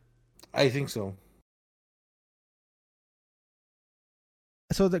 I think so.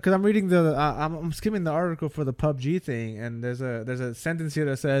 So, because I'm reading I'm skimming the article for the PUBG thing, and there's a sentence here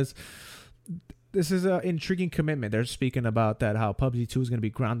that says, "This is an intriguing commitment." They're speaking about that how PUBG 2 is going to be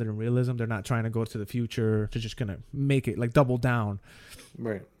grounded in realism. They're not trying to go to the future. They're just going to make it like double down.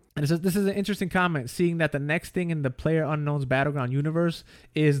 Right. And it says this is an interesting comment, seeing that the next thing in the Player Unknown's Battleground universe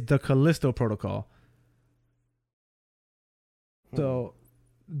is the Callisto Protocol. So,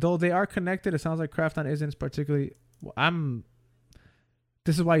 though they are connected, it sounds like Krafton isn't particularly.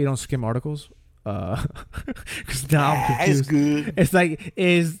 This is why you don't skim articles, because now I'm confused. It's good. It's like,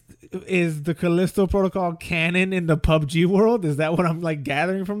 is the Callisto Protocol canon in the PUBG world? Is that what I'm like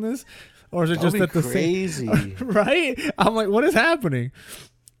gathering from this, or is it just that the crazy? Right? I'm like, what is happening?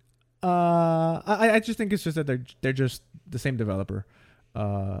 I just think it's just that they're just the same developer.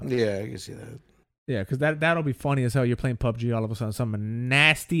 Yeah, I can see that. Yeah, because that'll be funny as hell. You're playing PUBG, all of a sudden some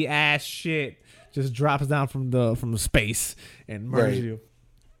nasty ass shit just drops down from the space and murders you.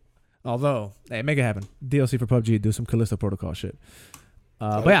 Although, hey, make it happen. DLC for PUBG, do some Callisto Protocol shit.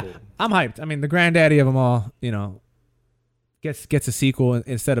 But yeah, cool. I'm hyped. I mean, the granddaddy of them all, gets a sequel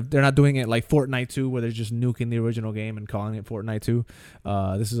instead of, they're not doing it like Fortnite 2 where they're just nuking the original game and calling it Fortnite 2.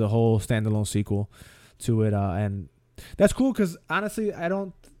 This is a whole standalone sequel to it, and that's cool because honestly, I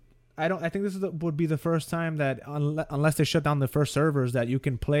think this would be the first time that unless they shut down the first servers that you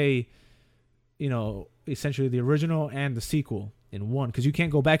can play, essentially the original and the sequel in one, because you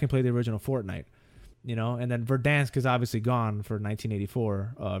can't go back and play the original Fortnite, and then Verdansk is obviously gone for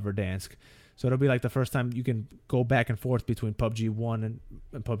 1984 Verdansk, so it'll be like the first time you can go back and forth between PUBG 1 and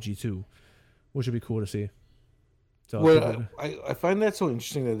PUBG 2, which would be cool to see. So well, I find that so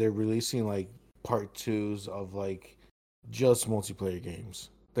interesting that they're releasing like part 2s of like just multiplayer games.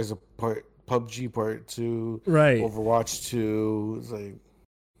 There's a PUBG part 2, right? Overwatch 2. It's like,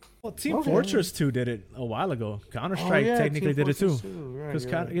 well, Team Fortress 2 did it a while ago. Counter-Strike technically did it too. Because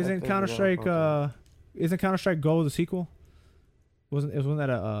isn't Counter-Strike Go the sequel? Wasn't that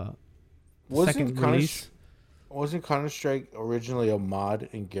a second release? Wasn't Counter-Strike originally a mod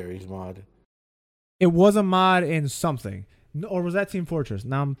in Gary's mod? It was a mod in something, or was that Team Fortress?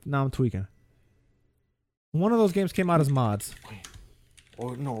 Now I'm tweaking. One of those games came out as mods.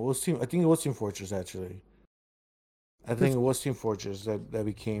 Or no, it was I think it was Team Fortress actually. I think it was Team Fortress that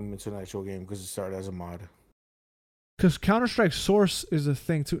became into an actual game because it started as a mod. Because Counter-Strike Source is a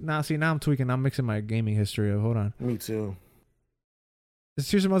thing too. Now I'm tweaking. I'm mixing my gaming history. Hold on. Me too. It's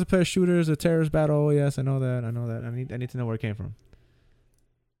series of multiplayer shooters, a terrorist battle. Oh, yes, I know that. I need to know where it came from.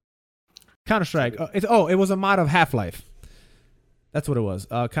 Counter-Strike. It was a mod of Half-Life. That's what it was.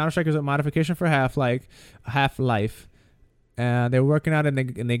 Counter-Strike is a modification for Half-Life. And they were working out, and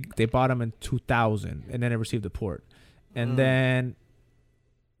they bought them in 2000, and then it received a port. And then,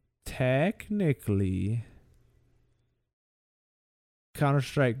 technically,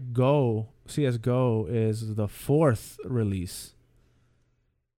 Counter-Strike Go, CS:GO, is the 4th release.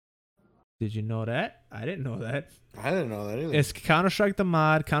 Did you know that? I didn't know that. I didn't know that either. It's Counter-Strike the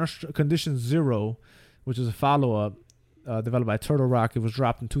mod, Counter-Strike Condition Zero, which is a follow-up developed by Turtle Rock. It was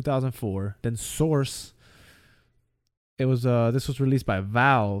dropped in 2004. Then Source. It was this was released by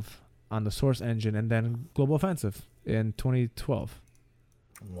Valve on the Source engine, and then Global Offensive in 2012.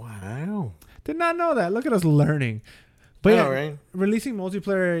 Wow. Did not know that. Look at us learning. But right? Releasing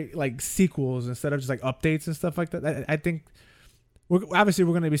multiplayer like sequels instead of just like updates and stuff like that. I think we're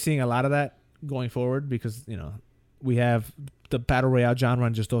going to be seeing a lot of that going forward because we have the battle royale genre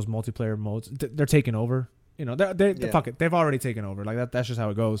and just those multiplayer modes. They're taking over. Fuck it. They've already taken over. Like that. That's just how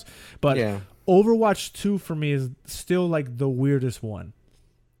it goes. But Overwatch 2 for me is still like the weirdest one.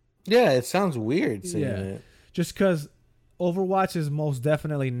 Yeah, it sounds weird saying it. Just because Overwatch is most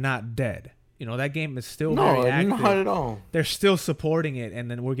definitely not dead. That game is still very active. No, not at all. They're still supporting it, and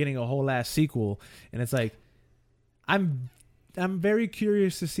then we're getting a whole ass sequel, and it's like, I'm very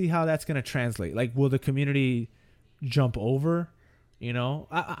curious to see how that's gonna translate. Like, will the community jump over?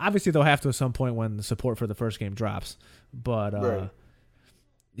 Obviously they'll have to at some point when the support for the first game drops, but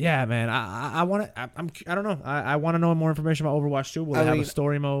yeah, man, I want to. I don't know. I want to know more information about Overwatch 2. Will it have a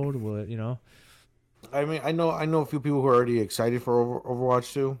story mode? Will it? I mean, I know a few people who are already excited for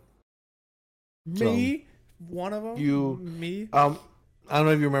Overwatch 2. Me, one of them. Me. I don't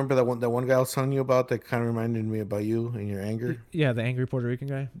know if you remember that one guy I was telling you about that kind of reminded me about you and your anger. Yeah, the angry Puerto Rican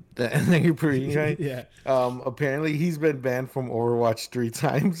guy. The angry Puerto Rican guy. Yeah. Apparently he's been banned from Overwatch 3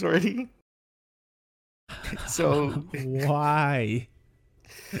 times already. So why?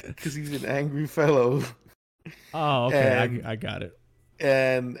 Because he's an angry fellow. Oh, okay. I got it.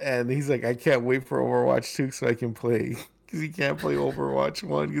 And he's like, I can't wait for Overwatch 2 so I can play. Because he can't play Overwatch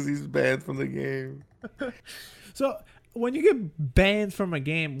 1 because he's banned from the game. So when you get banned from a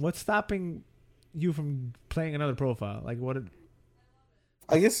game, what's stopping you from playing another profile? Like what?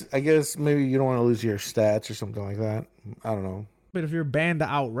 I guess maybe you don't want to lose your stats or something like that. I don't know. But if you're banned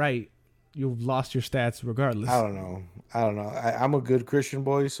outright, you've lost your stats regardless. I don't know. I'm a good Christian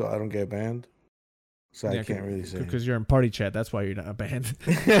boy, so I don't get banned. So I can't really say. Because you're in party chat. That's why you're not banned.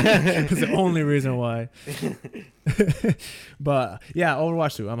 That's the only reason why. But yeah,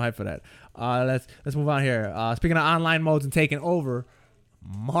 Overwatch 2. I'm hyped for that. Let's move on here. Speaking of online modes and taking over,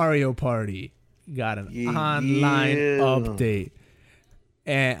 Mario Party got an online update.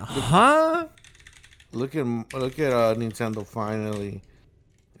 And look at Nintendo finally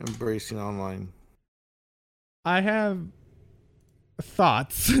embracing online. I have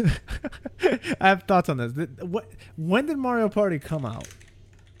thoughts. I have thoughts on this. When did Mario Party come out?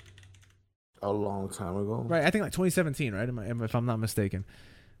 A long time ago. Right, I think like 2017, right? If I'm not mistaken.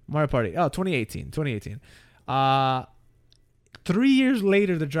 Mario Party. Oh, 2018. 3 years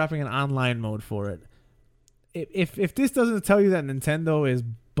later, they're dropping an online mode for it. If this doesn't tell you that Nintendo is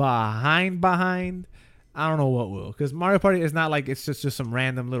behind, I don't know what will. Because Mario Party is not like it's just some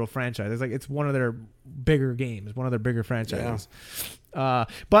random little franchise. It's like it's one of their bigger games, one of their bigger franchises. Yeah.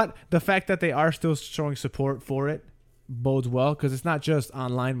 But the fact that they are still showing support for it bodes well because it's not just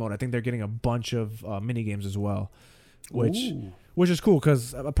online mode. I think they're getting a bunch of mini games as well, which is cool.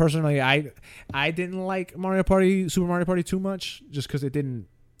 Because personally, I didn't like Super Mario Party too much just because it didn't.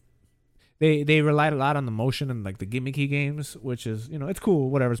 They relied a lot on the motion and like the gimmicky games, which is it's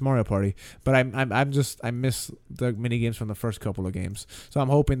cool, whatever. It's Mario Party, but I miss the mini games from the first couple of games. So I'm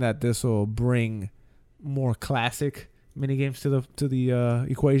hoping that this will bring more classic mini games to the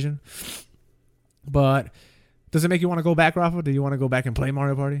equation. But does it make you want to go back, Rafa? Do you want to go back and play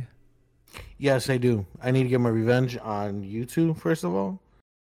Mario Party? Yes, I do. I need to get my revenge on you two first of all.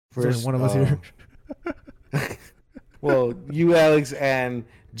 First, one of us here. Well, you, Alex, and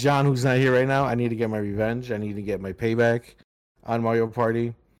John, who's not here right now, I need to get my revenge. I need to get my payback on Mario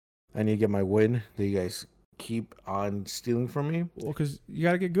Party. I need to get my win that you guys keep on stealing from me. Well, because you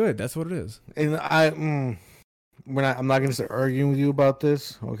got to get good. That's what it is. And I'm not going to start arguing with you about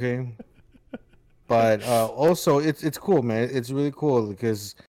this, okay? But also, it's cool, man. It's really cool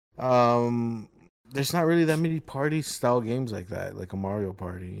because there's not really that many party-style games like that, like a Mario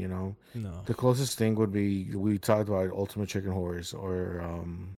Party, No. The closest thing would be, we talked about Ultimate Chicken Horse or,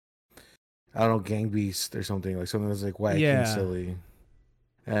 I don't know, Gang Beast or something. Like something that's like wacky and silly.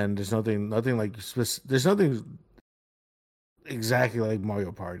 And there's nothing like, there's nothing exactly like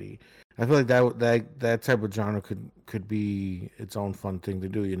Mario Party. I feel like that type of genre could be its own fun thing to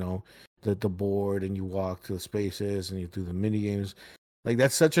do, the board and you walk to the spaces and you do the mini games. Like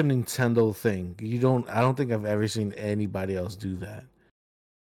that's such a Nintendo thing. I don't think I've ever seen anybody else do that.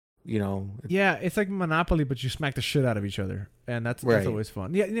 Yeah, it's like Monopoly, but you smack the shit out of each other, and that's always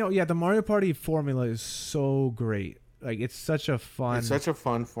fun. Yeah, the Mario Party formula is so great. Like it's such a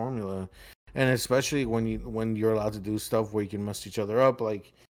fun formula, and especially when you're allowed to do stuff where you can mess each other up,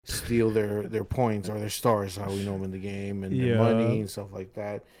 like steal their points or their stars, how we know them in the game, and their money and stuff like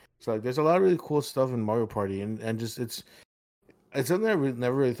that. So like, there's a lot of really cool stuff in Mario Party, and just it's something I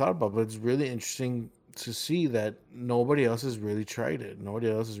never really thought about, but it's really interesting to see that nobody else has really tried it. Nobody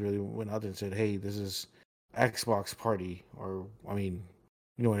else has really went out there and said, "Hey, this is Xbox Party," or you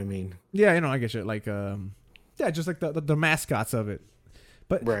know what I mean? Yeah, I get you. Like, Yeah, just like the mascots of it.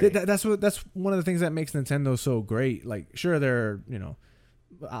 But Right. that's one of the things that makes Nintendo so great. Like, sure, they're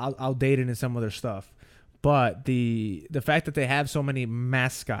outdated in some of their stuff, but the fact that they have so many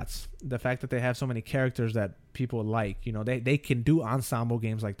mascots, the fact that they have so many characters that people like, they can do ensemble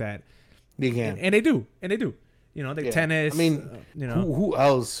games like that. They can, and they do, tennis. I mean, who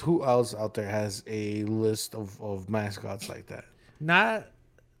else out there has a list of mascots like that? Not.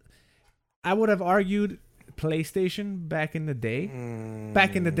 I would have argued PlayStation back in the day.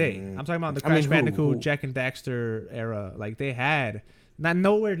 Back in the day, I'm talking about the Crash Bandicoot, Jack and Daxter era. Like, they had not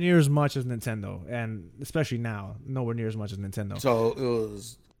nowhere near as much as Nintendo, and especially now, nowhere near as much as Nintendo. So it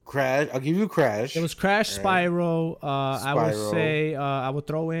was Crash. I'll give you Crash. It was Crash, right. Spyro. I would say I would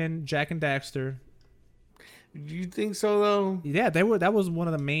throw in Jack and Daxter. Do you think so though? Yeah, they were. That was one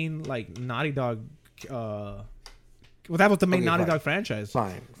of the main like Naughty Dog. Well, that was the main Naughty Dog franchise.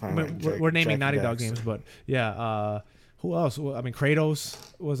 Fine. I mean, we're naming Naughty Dog games, but yeah. Who else? Well, I mean, Kratos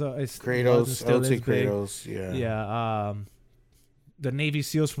was a. Kratos. I would say Kratos. Yeah. Yeah. The Navy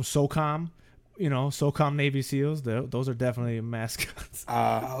SEALs from SOCOM. SOCOM Navy SEAls. Those are definitely mascots.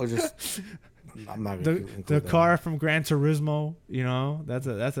 I'm not gonna the car from Gran Turismo.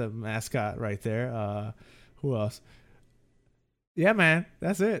 That's a mascot right there. Who else? Yeah, man.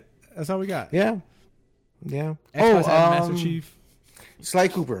 That's it. That's all we got. Yeah. Xbox had Master Chief. Sly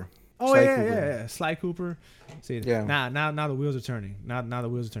Cooper. Oh, yeah. Sly Cooper. See, yeah. Now the wheels are turning. Now the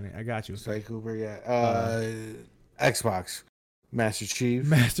wheels are turning. I got you. Sly Cooper, yeah. Xbox. Master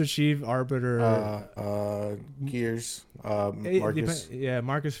Chief, Arbiter, Gears, Marcus.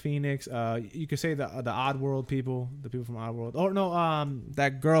 Marcus Phoenix. You could say the Oddworld people, the people from Oddworld. Oh no,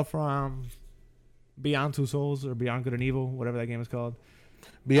 that girl from Beyond Two Souls or Beyond Good and Evil, whatever that game is called.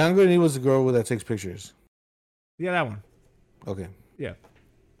 Beyond Good and Evil is the girl that takes pictures. Yeah, that one. Okay. Yeah.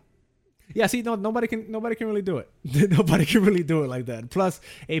 Yeah, see, nobody can really do it. Nobody can really do it like that. Plus,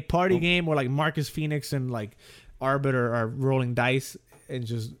 a party game where like Marcus Phoenix and like Arbiter are rolling dice and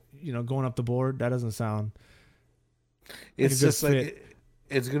just going up the board. That doesn't sound. It's just like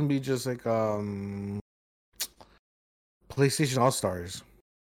it's gonna be just like PlayStation All Stars.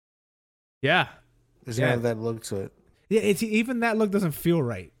 Yeah, it's gonna have that look to it. Yeah, it's even that look doesn't feel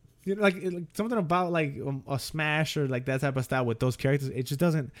right. Like something about like a Smash or like that type of style with those characters. It just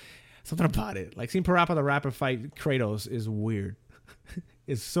doesn't. Something about it. Like seeing Parappa the Rapper fight Kratos is weird.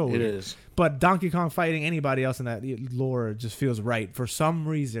 It's so weird. It is. But Donkey Kong fighting anybody else in that lore just feels right for some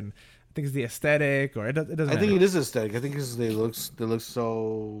reason. I think it's the aesthetic, or it doesn't. I think it is aesthetic. I think it's they look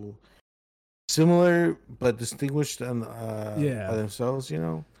so similar but distinguished by themselves.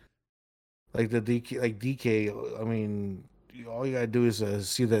 Like the DK. I mean, all you gotta do is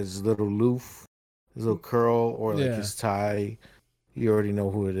see that his little loof, his little curl, or like his tie. You already know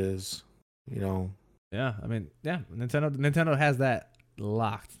who it is. Yeah, I mean, yeah. Nintendo has that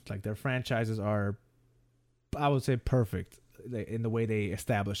locked. Like their franchises are, I would say, perfect in the way they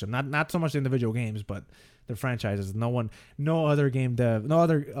establish them. Not so much the individual games, but their franchises. No other game dev, no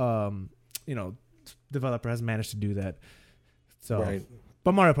other developer has managed to do that. So, right.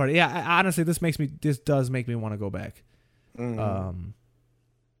 But Mario Party, yeah. Honestly, this does make me want to go back. Mm-hmm.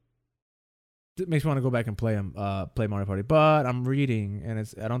 It makes me want to go back and play Mario Party. But I'm reading, and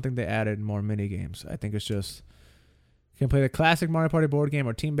I don't think they added more mini games. I think it's just. You can play the classic Mario Party board game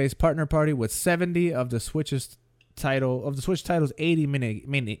or team-based partner party with 70 of the Switch title's 80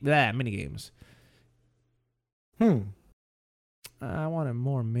 mini games. I wanted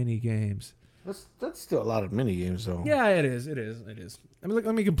more mini games. That's still a lot of mini games though. Yeah, it is. I mean, look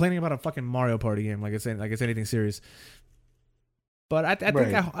at me complaining about a fucking Mario Party game like it's anything serious. But I think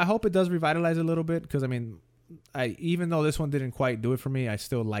I hope it does revitalize it a little bit because I mean, even though this one didn't quite do it for me, I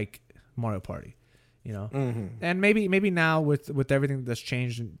still like Mario Party. And maybe now with everything that's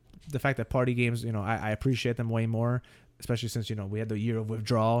changed, the fact that party games, I appreciate them way more, especially since we had the year of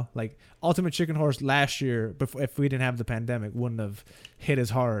withdrawal. Like Ultimate Chicken Horse last year, before if we didn't have the pandemic, wouldn't have hit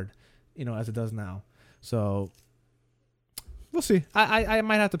as hard, as it does now. So we'll see. I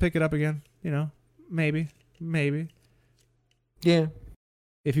might have to pick it up again. Maybe. Yeah.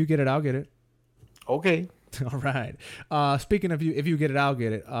 If you get it, I'll get it. Okay. All right. Speaking of if you get it, I'll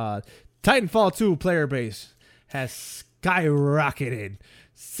get it. Titanfall 2 player base has skyrocketed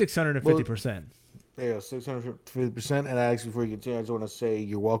 650%. Yeah, 650%. And actually, before you continue, I just want to say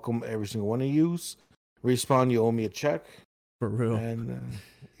you're welcome, every single one of you. Respawn, you owe me a check. For real. And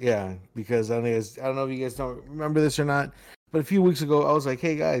yeah, because I don't know if you guys don't remember this or not, but a few weeks ago, I was like,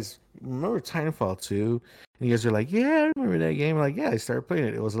 hey guys, remember Titanfall 2? And you guys are like, yeah, I remember that game. I'm like, yeah, I started playing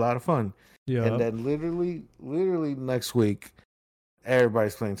it. It was a lot of fun. Yeah. And then literally next week,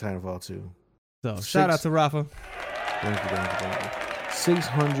 everybody's playing Titanfall 2. So shout out to Rafa. Thank you.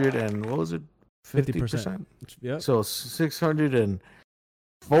 600 and what was it? 50%. Yeah. So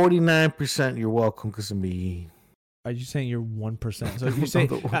 649%. You're welcome, because of me. Are you saying you're 1%? So you say?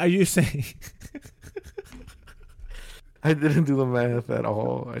 Are you saying? I didn't do the math at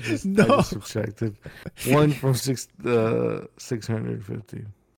all. I just subtracted 1 from 650,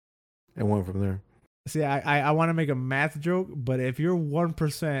 and 1 from there. See, I want to make a math joke, but if you're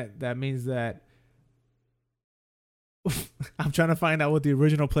 1%, that means that I'm trying to find out what the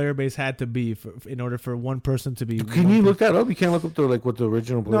original player base had to be in order for one person to be. Can you look that up? You can't look up what the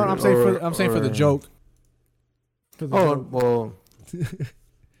original player. No, I'm saying for the joke. Well.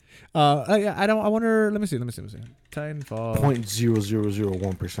 Yeah, I wonder. Let me see. Titanfall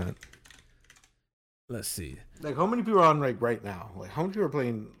 0.0001%. Let's see. Like, how many people are on right now? Like, how many people are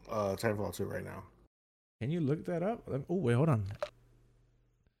playing Titanfall 2 right now? Can you look that up? Oh wait, hold on.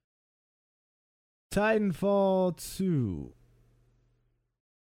 Titanfall 2.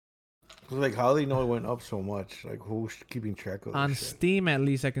 Like, how do they know it went up so much? Like, who's keeping track of it? On Steam, at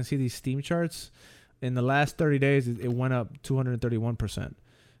least, I can see these Steam charts. In the last 30 days, it went up 231%. It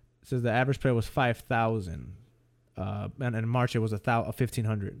says the average player was 5,000. And in March, it was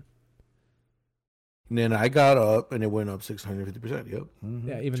 1,500. And then I got up, and it went up 650%. Yep. Mm-hmm.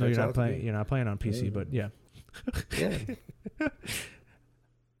 Yeah, even though you're not playing on PC, but yeah. Yeah.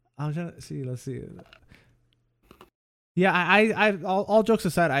 I'm trying to see. Let's see. Yeah, I all jokes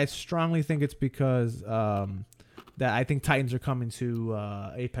aside, I strongly think it's because that I think Titans are coming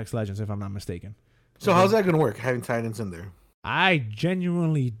to Apex Legends, if I'm not mistaken. So how's that gonna work? Having Titans in there? I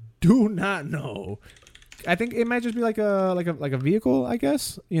genuinely do not know. I think it might just be like a vehicle, I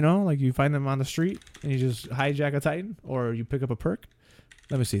guess. You know, like you find them on the street and you just hijack a Titan, or you pick up a perk.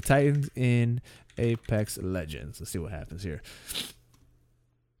 Let me see. Titans in Apex Legends. Let's see what happens here.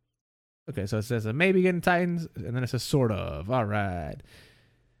 Okay, so it says maybe getting Titans, and then it says sort of. All right.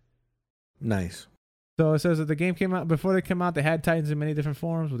 Nice. So it says that the game came out, before they came out, they had Titans in many different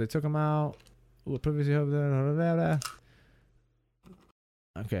forms, but they took them out. Previously, okay,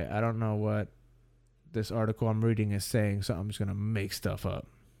 I don't know what this article I'm reading is saying, so I'm just gonna make stuff up.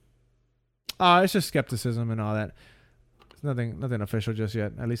 It's just skepticism and all that. It's nothing official just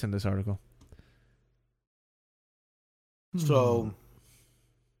yet, at least in this article. So,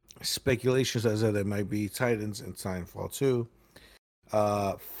 speculation says that it might be Titans in Titanfall 2.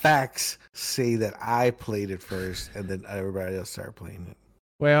 Facts say that I played it first, and then everybody else started playing it.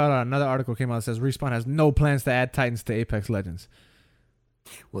 Wait, hold on. Another article came out that says Respawn has no plans to add Titans to Apex Legends.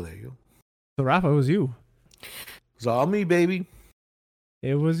 Well, there you go. So, Rafa, it was you. It's all me, baby.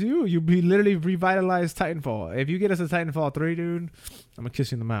 It was you. You literally revitalized Titanfall. If you get us a Titanfall 3, dude, I'm going to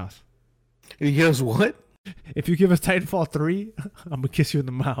kiss you in the mouth. You give us what? If you give us Titanfall 3, I'm going to kiss you in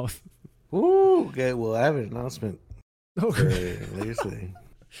the mouth. Ooh, okay. Well, I have an announcement okay. for later today.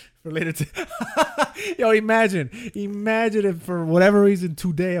 For later today. Yo, imagine if for whatever reason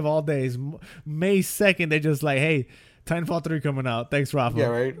today of all days, May 2nd, they're just like, hey, Titanfall 3 coming out. Thanks, Rafa. Yeah,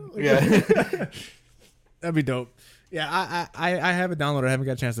 right? Yeah. That'd be dope. Yeah, I have it downloaded. I haven't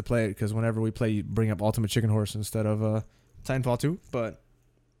got a chance to play it because whenever we play, you bring up Ultimate Chicken Horse instead of Titanfall 2. But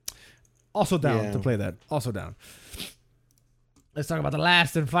also down to play that. Also down. Let's talk about the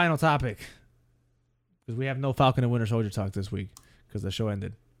last and final topic. Because we have no Falcon and Winter Soldier talk this week because the show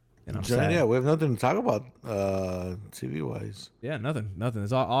ended. And I'm sad. Yeah, we have nothing to talk about TV-wise. Yeah, nothing.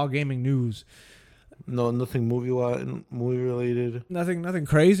 It's all gaming news. No, nothing movie related. Nothing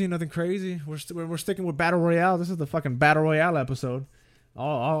crazy. We're sticking with Battle Royale. This is the fucking Battle Royale episode.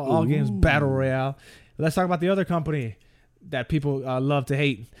 All games Battle Royale. Let's talk about the other company that people love to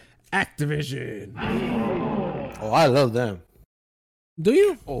hate, Activision. Oh, I love them. Do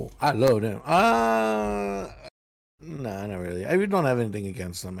you? Oh, I love them. Nah, not really. I really don't have anything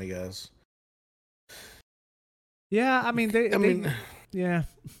against them, I guess. Yeah, I mean, yeah.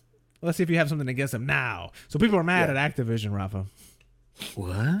 Let's see if you have something against them now. So people are mad at Activision, Rafa.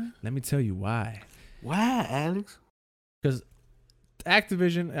 What? Let me tell you why. Why, Alex? Because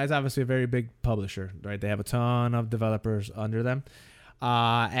Activision is obviously a very big publisher, right? They have a ton of developers under them.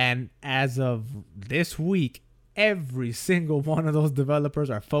 And as of this week, every single one of those developers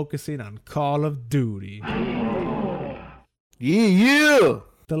are focusing on Call of Duty. Yeah.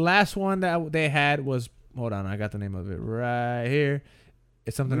 The last one that they had was, hold on, I got the name of it right here.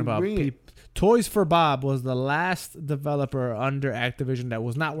 It's something about Toys for Bob was the last developer under Activision that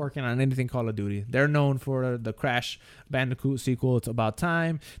was not working on anything Call of Duty. They're known for the Crash Bandicoot sequel, It's About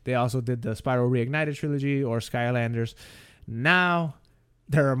Time. They also did the Spyro Reignited trilogy or Skylanders. Now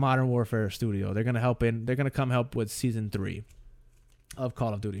they're a Modern Warfare studio. They're gonna come help with season 3 of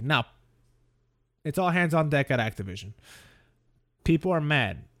Call of Duty. Now, It's all hands on deck at Activision. People are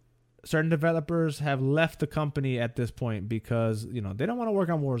mad. Certain developers have left the company at this point because they don't want to work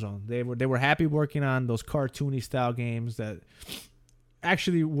on Warzone. They were happy working on those cartoony style games that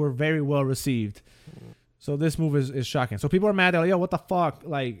actually were very well received. So this move is shocking. So people are mad. They're like, yo, what the fuck?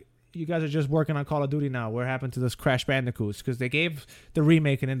 Like, you guys are just working on Call of Duty now. What happened to this Crash Bandicoots? Because they gave the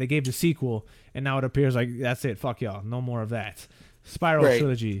remake and then they gave the sequel, and now it appears like that's it. Fuck y'all. No more of that. Spiral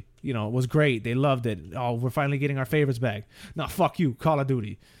Trilogy, was great. They loved it. Oh, we're finally getting our favorites back. No, fuck you, Call of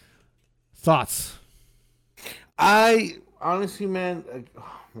Duty. Thoughts? I honestly, man,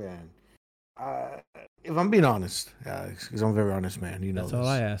 if I'm being honest, Alex, because I'm a very honest man, that's all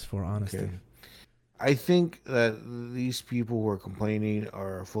I ask for, honesty. Okay. I think that these people who are complaining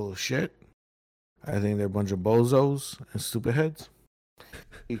are full of shit. I think they're a bunch of bozos and stupid heads.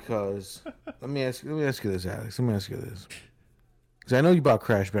 Because let me ask you this, Alex. Let me ask you this. Because I know you bought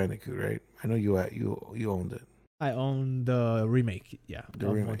Crash Bandicoot, right? I know you owned it. I own the remake. Yeah, the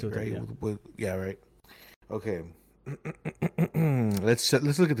remake, right? Yeah, right. Okay. Let's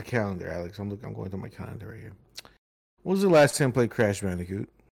look at the calendar, Alex. I'm going through my calendar right here. When was the last time you played Crash Bandicoot?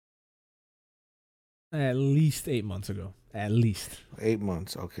 At least 8 months ago. At least 8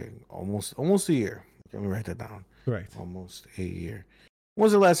 months. Okay, almost a year. Let me write that down. Correct. Almost a year. When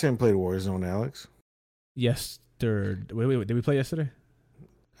was the last time you played Warzone, Alex? Wait. Did we play yesterday?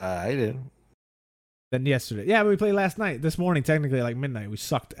 I did. Then yesterday. Yeah, we played last night. This morning, technically, like midnight. We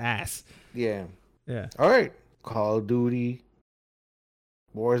sucked ass. Yeah. Yeah. All right. Call of Duty,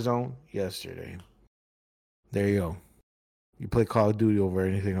 Warzone, yesterday. There you go. You play Call of Duty over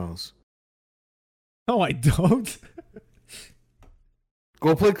anything else. No, I don't.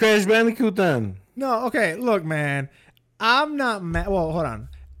 Go play Crash Bandicoot then. No, okay. Look, man. I'm not mad. Well, hold on.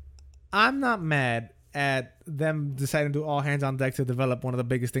 I'm not mad at them deciding to do all hands on deck to develop one of the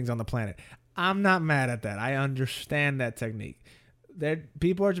biggest things on the planet. I'm not mad at that. I understand that technique.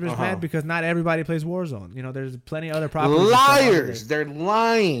 People are just mad because not everybody plays Warzone. There's plenty of other properties. Liars! They're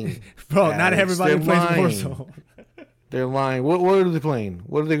lying. Bro, Alex, not everybody plays Warzone. They're lying. What are they playing?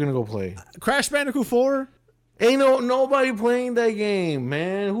 What are they going to go play? Crash Bandicoot 4? Ain't nobody playing that game,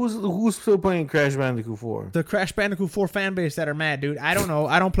 man. Who's still playing Crash Bandicoot 4? The Crash Bandicoot 4 fan base that are mad, dude. I don't know.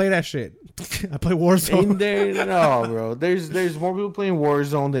 I don't play that shit. I play Warzone. No, bro. There's more people playing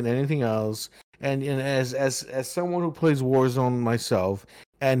Warzone than anything else. And as someone who plays Warzone myself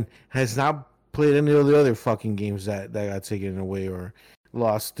and has not played any of the other fucking games that got taken away or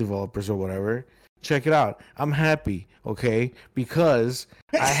lost developers or whatever, check it out. I'm happy, okay? Because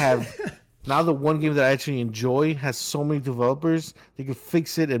I have now the one game that I actually enjoy has so many developers. They can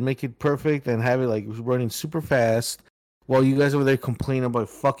fix it and make it perfect and have it like running super fast. While you guys over there complaining about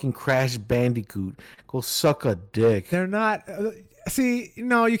fucking Crash Bandicoot, go suck a dick. They're not. See,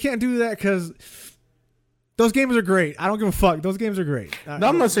 no, you can't do that because those games are great. I don't give a fuck. Those games are great. No,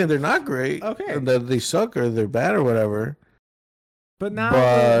 I'm not saying they're not great. Okay. That they suck or they're bad or whatever. But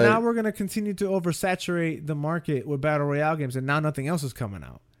now we're going to continue to oversaturate the market with battle royale games, and now nothing else is coming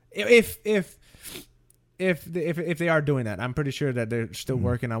out. If they are doing that, I'm pretty sure that they're still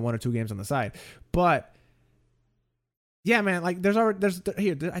working on 1 or 2 games on the side. But yeah, man, like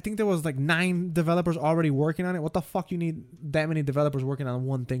I think there was like 9 developers already working on it. What the fuck you need that many developers working on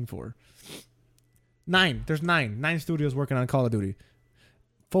one thing for? 9. There's 9 studios working on Call of Duty.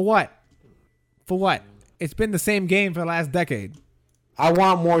 For what? It's been the same game for the last decade. I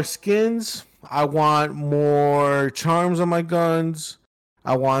want more skins. I want more charms on my guns.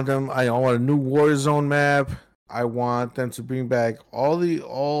 I want a new Warzone map. I want them to bring back all the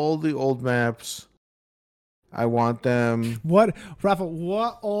old maps. I want them. What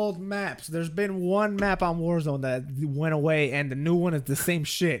old maps? There's been one map on Warzone that went away, and the new one is the same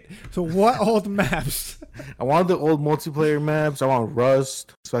shit. So what old maps? I want the old multiplayer maps. I want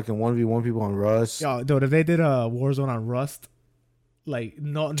Rust, so I can 1v1 people on Rust. Yo, dude, if they did a Warzone on Rust, like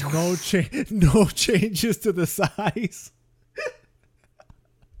no changes to the size.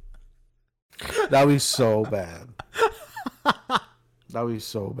 That'd be so bad. That'd be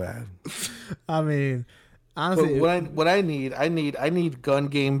so bad. I mean, honestly, what I need gun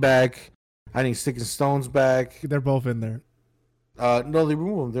game back. I need Stick and Stones back. They're both in there. No, they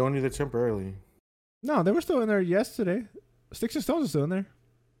removed them. They're only there temporarily. No, they were still in there yesterday. Sticks and Stones are still in there.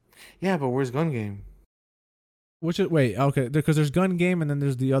 Yeah, but where's gun game? Okay, because there's gun game and then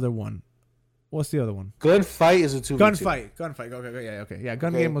there's the other one. What's the other one? Gunfight is a 2v2. Gunfight. Okay. Yeah,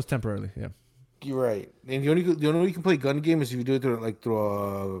 gun game was temporarily. Yeah. You're right. And the only way you can play gun game is if you do it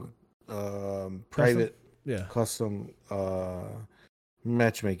through a private custom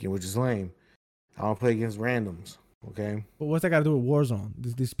matchmaking, which is lame. I don't play against randoms. Okay. But what's that got to do with Warzone?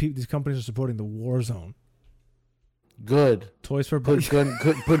 These companies are supporting the Warzone. Good. Toys for put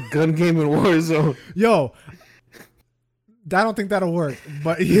gun game in Warzone. Yo, I don't think that'll work.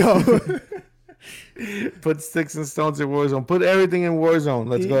 But yo, put sticks and stones in Warzone. Put everything in Warzone.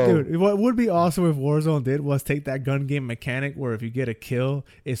 Let's go, dude. What would be awesome if Warzone did was take that gun game mechanic where if you get a kill,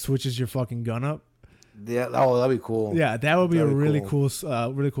 it switches your fucking gun up. Yeah. Oh, that'd be cool. Yeah, that would be a really cool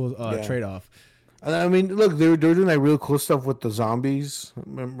trade off. And I mean, look, they're doing like real cool stuff with the zombies.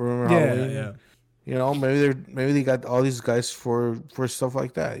 Remember Halloween? Yeah. You know, maybe they got all these guys for stuff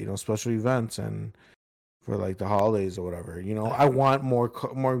like that. You know, special events and for like the holidays or whatever. You know, I want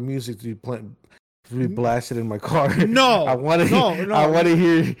more music to be blasted in my car. No, I want to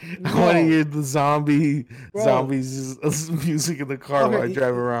hear the zombies music in the car while I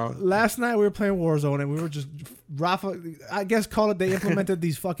drive around. Last night we were playing Warzone and we were just Rafa. I guess they implemented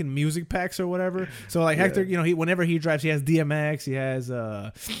these fucking music packs or whatever. So like Hector, you know, whenever he drives, he has DMX, he has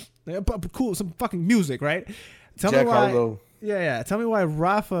some fucking music, right? Tell me why. Harlow. Yeah. Tell me why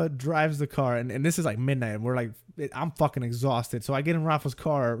Rafa drives the car, and this is like midnight, and we're like, I'm fucking exhausted. So I get in Rafa's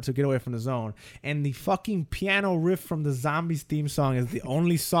car to get away from the zone, and the fucking piano riff from the Zombies theme song is the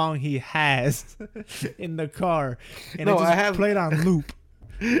only song he has in the car, and I have played on loop.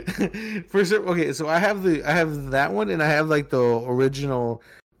 For sure. Okay, so I have that one, and I have like the original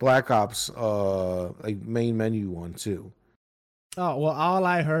Black Ops like main menu one too. Oh well, all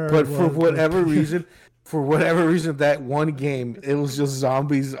I heard. But for whatever reason, that one game, it was just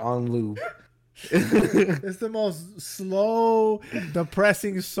zombies on loop. It's the most slow,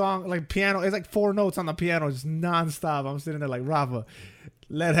 depressing song. Like piano, it's like 4 notes on the piano, just nonstop. I'm sitting there like, Rafa,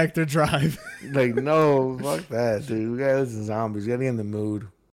 let Hector drive. Like, no, fuck that, dude. We gotta listen to zombies. Get in the mood.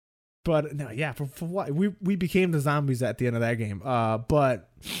 But no, yeah, for what we became the zombies at the end of that game. But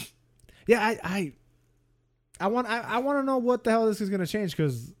yeah, I want to know what the hell this is gonna change,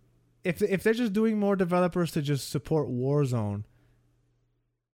 because if they're just doing more developers to just support Warzone,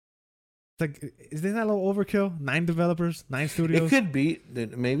 it's like, isn't that a little overkill? 9 developers, 9 studios. It could be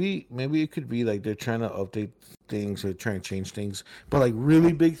that maybe it could be like they're trying to update things or trying to change things, but like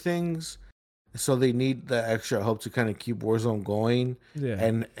really big things. So they need the extra help to kind of keep Warzone going,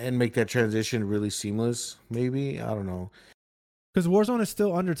 and make that transition really seamless. Maybe, I don't know. Because Warzone is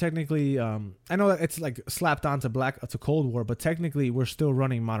still under technically. I know that it's like slapped onto Cold War, but technically we're still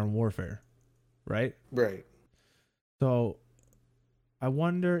running Modern Warfare, right? Right. So I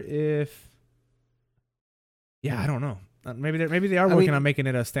wonder if. Yeah, I don't know. Maybe they are working on making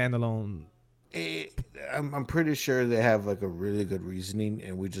it a standalone. I'm pretty sure they have like a really good reasoning,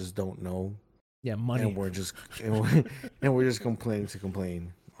 and we just don't know. Yeah, money. And we're just complaining to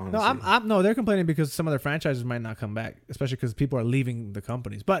complain. Honestly. No, they're complaining because some of their franchises might not come back, especially because people are leaving the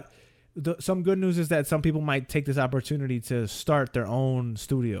companies. But some good news is that some people might take this opportunity to start their own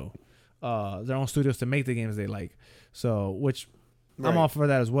studios to make the games they like. So, which I'm all for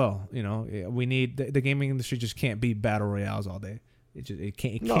that as well. You know, we need the gaming industry just can't be battle royales all day. It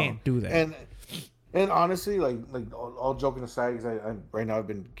can't do that. And honestly, like all joking aside, because I right now I've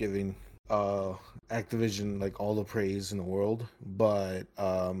been giving Activision like all the praise in the world, but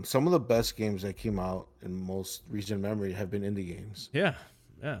some of the best games that came out in most recent memory have been indie games. Yeah,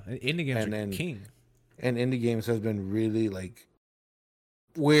 indie games are king. And indie games has been really like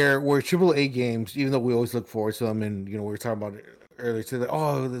where AAA games, even though we always look forward to them, and you know we were talking about it earlier today,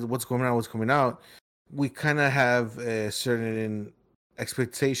 what's coming out, we kind of have a certain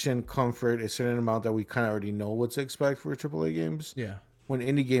expectation, comfort, a certain amount that we kind of already know what to expect for AAA games. Yeah. When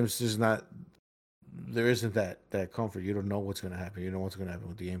indie games, there isn't that comfort. You don't know what's going to happen. You don't know what's going to happen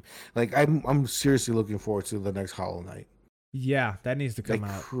with the game. Like I'm seriously looking forward to the next Hollow Knight. Yeah, that needs to come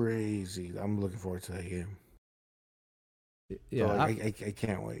out. Crazy. I'm looking forward to that game. Yeah, so I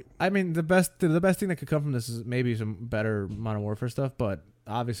can't wait. I mean, the best thing that could come from this is maybe some better Modern Warfare stuff, but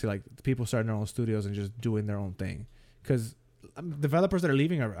obviously, like people starting their own studios and just doing their own thing, because developers that are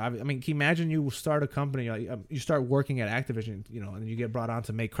leaving are. I mean, can you imagine you start a company, you start working at Activision, you know, and you get brought on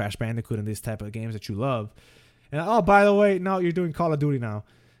to make Crash Bandicoot and these type of games that you love, and oh, by the way, no, you're doing Call of Duty now.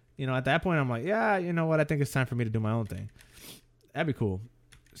 You know, at that point, I'm like, yeah, you know what? I think it's time for me to do my own thing. That'd be cool.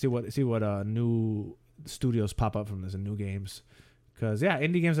 See what new studios pop up from this and new games, because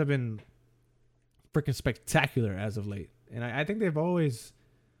indie games have been freaking spectacular as of late, and I think they've always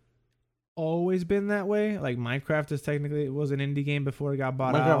been that way. Like Minecraft was an indie game before it got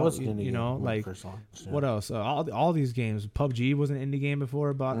bought out. Was you know, like what else? All these games. PUBG was an indie game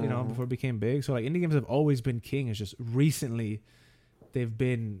before before it became big. So like indie games have always been king. It's just recently they've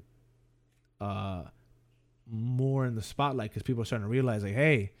been more in the spotlight because people are starting to realize like,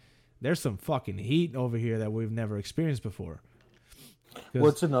 hey, there's some fucking heat over here that we've never experienced before.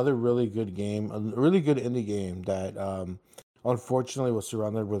 What's another really good game, a really good indie game that unfortunately was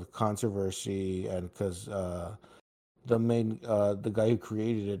surrounded with controversy, and because the guy who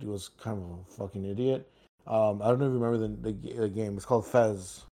created it was kind of a fucking idiot. I don't know if you remember the game. It's called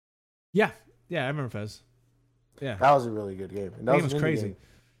Fez. Yeah, I remember Fez. Yeah, that was a really good game. And that game was crazy. Game.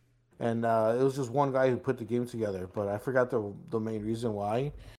 And it was just one guy who put the game together, but I forgot the main reason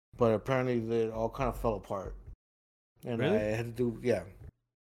why. But apparently, it all kind of fell apart. And really? I had to do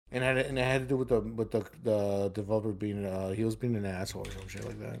and it had to do with the developer being he was being an asshole or some shit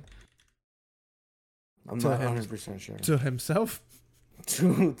like that. I'm not 100% sure. To himself?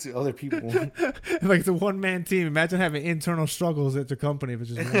 to other people. Like it's a one-man team. Imagine having internal struggles at your company if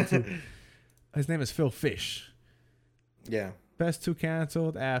it's just one team. His name is Phil Fish. Yeah. Best 2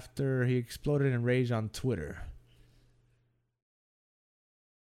 canceled after he exploded in rage on Twitter.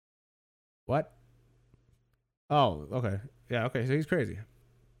 What? Oh, okay. Yeah, okay. So he's crazy.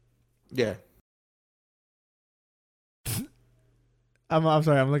 Yeah. I'm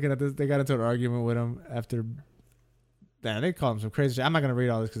sorry. I'm looking at this. They got into an argument with him after. Man, they call him some crazy shit. I'm not gonna read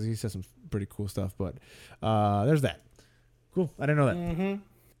all this because he said some pretty cool stuff. But there's that. Cool. I didn't know that. Mm-hmm.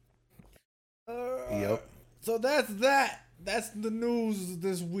 Yep. So that's that. That's the news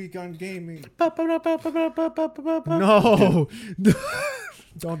this week on gaming. No,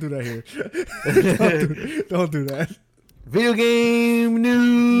 don't do that here. Don't do that. Video game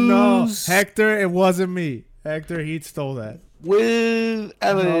news. No, Hector, it wasn't me. Hector, he stole that. With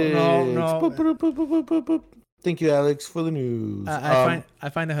Alex. No. Thank you, Alex, for the news. I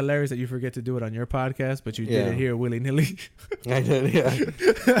find it hilarious that you forget to do it on your podcast, but you did it here willy nilly. I did, yeah.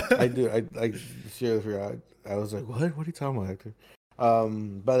 I do. I seriously forgot. I was like, what? What are you talking about, Hector?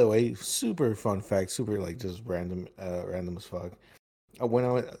 By the way, super fun fact, super like just random as fuck. When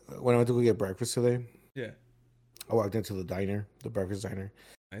I went to go get breakfast today, yeah, I walked into the diner, the breakfast diner,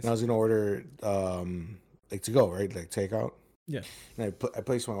 nice. And I was gonna order like to go, right, like takeout. Yeah. And I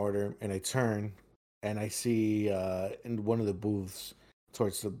placed my order, and I turn, and I see in one of the booths more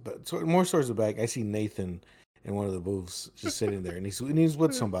towards the back, I see Nathan in one of the booths just sitting there, and he's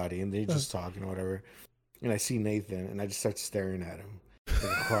with somebody, and they're just talking or whatever. And I see Nathan, and I just start staring at him like,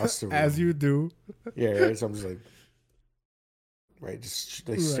 across the room. As you do. Yeah, right. So I'm just like, right, just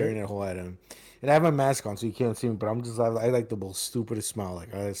like staring at him. And I have my mask on, so you can't see me. But I like the most stupidest smile.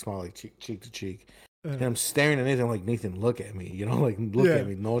 Like I smile like cheek to cheek. And I'm staring at Nathan. I'm like, Nathan, look at me. You know, like look at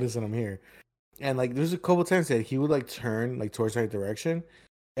me. Notice that I'm here. And like, there's a couple times that he would like turn like towards the right direction,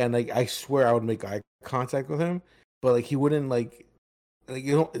 and like I swear I would make eye contact with him, but like he wouldn't like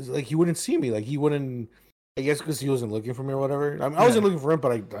you know, like he wouldn't see me. Like he wouldn't. I guess because he wasn't looking for me or whatever. I wasn't looking for him,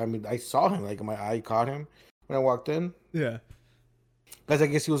 but I mean, I saw him. Like my eye caught him when I walked in. Yeah. Because I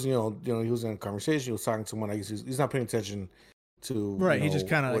guess he was, he was in a conversation. He was talking to someone. I guess he's not paying attention to. Right. He just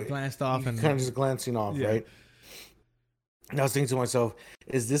kind of like glanced off and kind of just glancing off, right? And I was thinking to myself,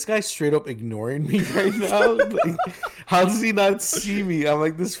 is this guy straight up ignoring me right now? Like, how does he not see me? I'm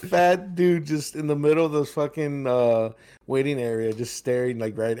like this fat dude just in the middle of the fucking waiting area, just staring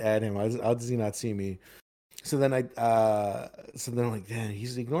like right at him. How does he not see me? So then I'm like, damn,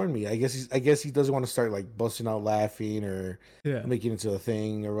 he's ignoring me. I guess he doesn't want to start like busting out laughing or making it into a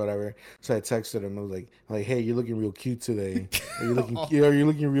thing or whatever. So I texted him. I was like, hey, you're looking real cute today. You're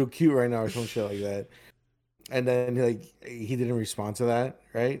looking real cute right now, or some shit like that. And then he didn't respond to that,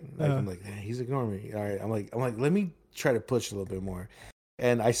 right? Like, I'm like, man, he's ignoring me. All right, I'm like, let me try to push a little bit more.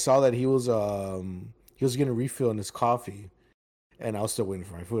 And I saw that he was getting a refill in his coffee, and I was still waiting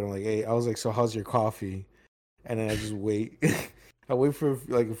for my food. I'm like, hey, I was like, so how's your coffee? And then I just wait. I wait for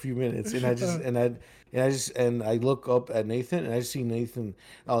like a few minutes, and I look up at Nathan, and I just see Nathan.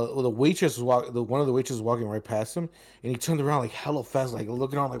 The waitress one of the waitresses walking right past him, and he turned around like hella fast, like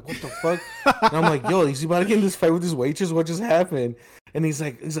looking around like, what the fuck? And I'm like, yo, is he about to get in this fight with this waitress? What just happened? And he's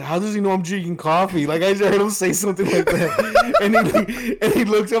like, how does he know I'm drinking coffee? Like I just heard him say something like that, and he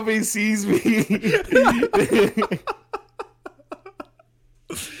looks up and he sees me.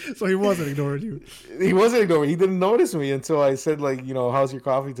 So he wasn't ignoring you. He wasn't ignoring me. He didn't notice me until I said, like, how's your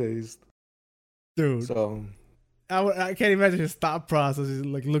coffee taste? Dude. So I can't imagine his thought process. He's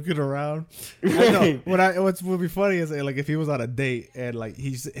like looking around. I know. What would be funny is like if he was on a date and like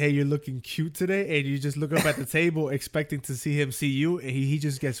he's, hey, you're looking cute today, and you just look up at the table expecting to see him see you, and he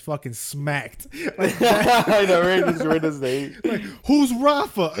just gets fucking smacked. Like, I know, right? Just right as date. Like, who's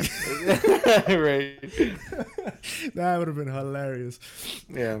Rafa? Right. That would have been hilarious.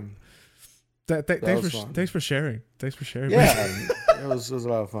 Yeah. Thanks for sharing. Thanks for sharing. Yeah, it was a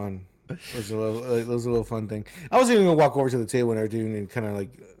lot of fun. It was a little fun thing. I was even gonna walk over to the table and everything and kind of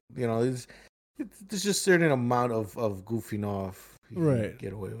like there's just certain amount of goofing off. You can Right.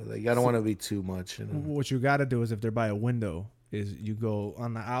 get away with it. I don't want to be too much. What you got to do is if they're by a window, is you go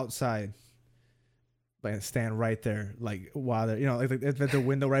on the outside, like stand right there, like while they're like if there's a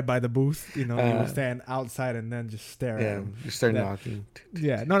window right by the booth, you stand outside and then just stare at them. You start knocking.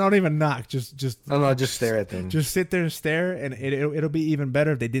 Yeah, no, don't even knock. Just just stare at them. Just sit there and stare, and it'll be even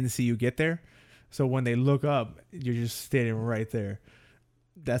better if they didn't see you get there. So when they look up, you're just standing right there.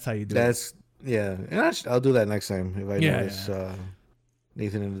 That's how you do it. Yeah, and I'll do that next time if I notice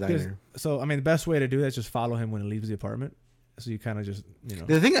Nathan in the diner. So I mean, the best way to do that is just follow him when he leaves the apartment. So you kind of just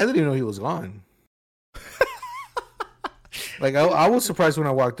The thing, I didn't even know he was gone. Like I was surprised when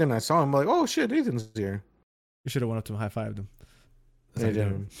I walked in. I saw him. I'm like, oh shit, Nathan's here. You should have went up to him, high fived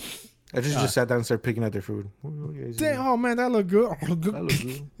him. I just sat down and started picking at their food. Damn, oh man, that look good. That look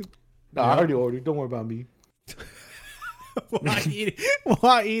good. Nah, I already ordered. Don't worry about me.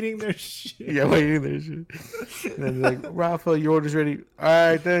 While eating their shit. Yeah, while eating their shit. And then like, Rafa, your order's ready. All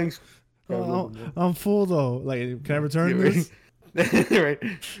right, thanks. I'm full though. Like, can I return this? Right.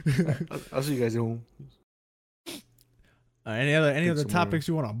 I'll see you guys at home. Any other topics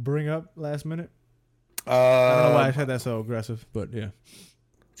you want to bring up last minute? I don't know why I said that so aggressive, but yeah. I'm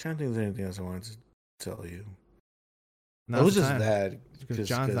trying to think of anything else I wanted to tell you. It was just that because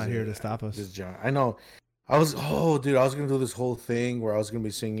John's not here to stop us. Just John. I know. I was gonna do this whole thing where I was gonna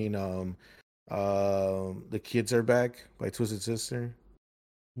be singing The Kids Are Back by Twisted Sister.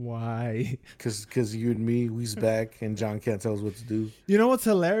 Why? Because you and me, we's back, and John can't tell us what to do. You know what's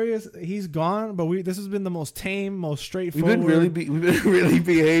hilarious? He's gone, but this has been the most tame, most straightforward. We've been really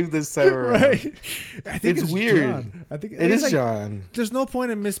behaved this time around. Right? I think it's weird. John. I think it is like, John. There's no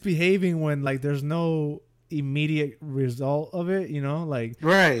point in misbehaving when like there's no immediate result of it. Like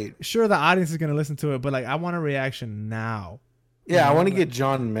right. Sure, the audience is gonna listen to it, but like I want a reaction now. Yeah, I want to get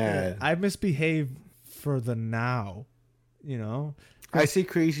John mad. I misbehave for the now. I say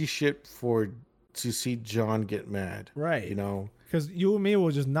crazy shit to see John get mad. Right. Because you and me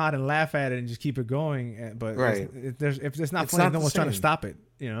will just nod and laugh at it and just keep it going. But right. If it's not funny, no one's trying to stop it.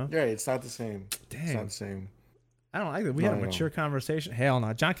 Right. It's not the same. Damn. It's not the same. I don't like it. We had a mature conversation. Hell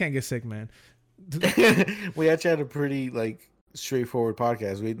no. John can't get sick, man. We actually had a pretty straightforward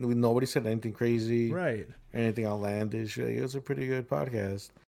podcast. We nobody said anything crazy. Right. Anything outlandish. It was a pretty good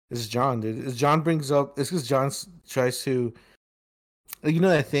podcast. This is John, dude. It's because John tries to.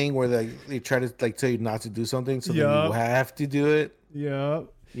 That thing where they try to tell you not to do something, so then you have to do it. Yeah.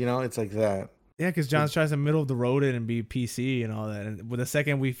 It's like that. Yeah, because John tries to middle of the road it and be PC and all that. And with the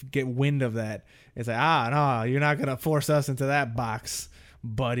second we get wind of that, it's like, no, you're not gonna force us into that box,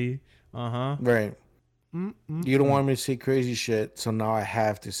 buddy. Right. You don't want me to say crazy shit, so now I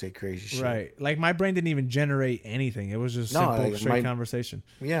have to say crazy shit. Right. Like my brain didn't even generate anything. It was just simple, straight conversation.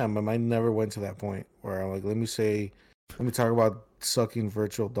 Yeah, my mind never went to that point where I'm like, let me talk about sucking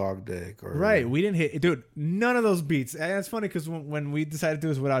virtual dog dick. Right. We didn't hit, dude, none of those beats. And it's funny because when we decided to do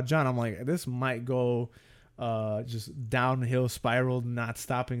this without John, I'm like, this might go just downhill spiral, not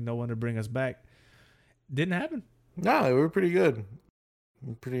stopping, no one to bring us back. Didn't happen. No, we were pretty good.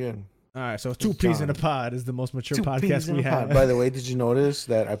 All right, so Two Peas in a Pod is the most mature podcast we have. By the way, did you notice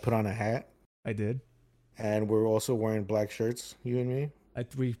that I put on a hat? I did. And we're also wearing black shirts, you and me. I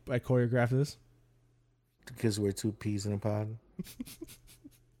choreographed this. Because we're 2 peas in a pod.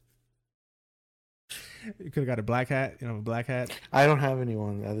 You could have got a black hat, a black hat. I don't have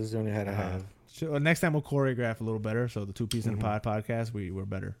anyone. This is the only hat I have. Next time we'll choreograph a little better. So the 2 Peas in a Pod podcast, we're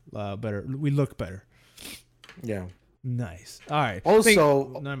better. We look better. Yeah. Nice. All right.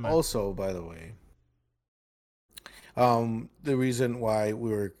 Also, by the way, the reason why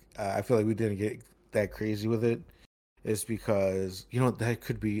we were, I feel like we didn't get that crazy with it, is because that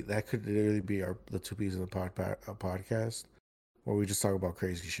could literally be the 2 Peas in the Pod podcast, where we just talk about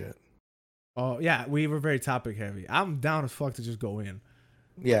crazy shit. Oh yeah, we were very topic heavy. I'm down as fuck to just go in.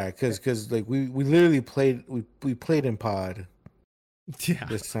 Yeah, because like we literally played in pod. Yeah.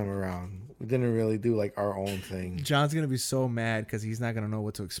 This time around, we didn't really do like our own thing. John's gonna be so mad because he's not gonna know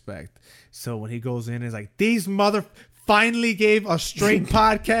what to expect. So when he goes in, he's like, "These mother finally gave a straight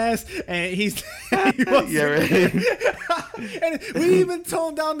podcast," and yeah, right. And we even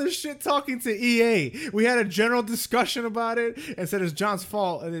toned down the shit talking to EA. We had a general discussion about it and said it's John's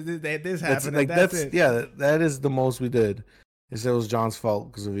fault. This happened. That's it. Yeah, that is the most we did. It was John's fault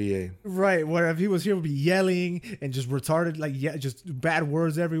because of EA. Right. Where if he was here, we'd be yelling and just retarded, just bad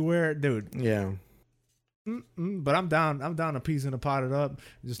words everywhere, dude. Yeah. But I'm down. I'm down to piece in the pot it up.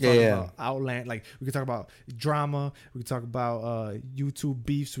 Just talk about Outland. Like we could talk about drama. We could talk about YouTube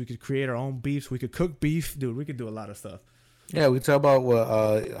beefs. We could create our own beefs. We could cook beef, dude. We could do a lot of stuff. Yeah, we talk about what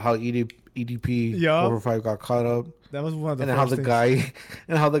how EDP Yup. 445 got caught up, That was one of the and how first the things. guy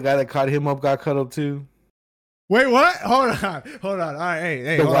and how the guy that caught him up got caught up too. Wait, what? Hold on. Hold on. All right,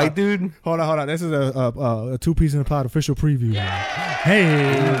 hey, The hold white on. dude. Hold on. This is a two piece in the pod official preview.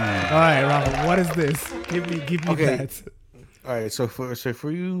 Hey, all right, Robert. What is this? Give me Okay. that. All right, so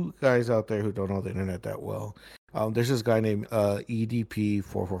for you guys out there who don't know the internet that well, there's this guy named EDP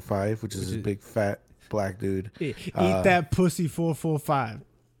 445, which is this big fat black dude. Eat that pussy 445.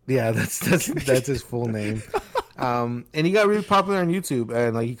 Yeah, that's his full name. And he got really popular on YouTube,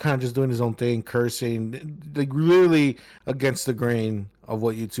 and like he kind of just doing his own thing, cursing, like really against the grain of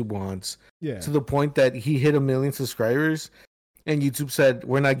what YouTube wants. Yeah. To the point that he hit 1 million subscribers, and YouTube said,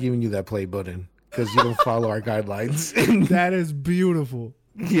 "We're not giving you that play button because you don't follow our guidelines." That is beautiful.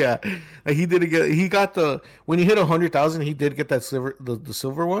 Yeah, like he did get. He got when he hit 100,000, he did get that the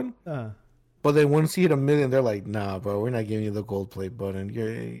silver one. But then once he hit 1 million, they're like, "Nah, bro, we're not giving you the gold play button.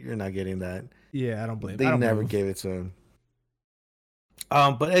 You're not getting that." Yeah, I don't blame. They never gave it to him.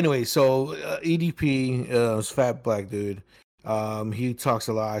 But anyway, so EDP, this fat black dude, he talks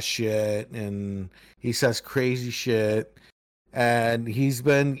a lot of shit and he says crazy shit, and he's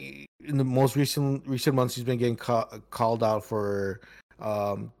been in the most recent months he's been getting called out for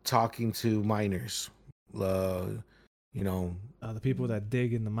talking to minors, the people that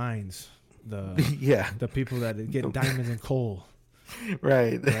dig in the mines, the people that get diamonds and coal.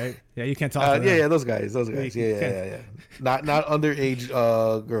 Right. Yeah, you can't talk to them. Yeah, those guys. Yeah. Not underage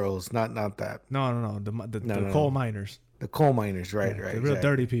girls. Not that. No. The coal miners. The coal miners, right. The real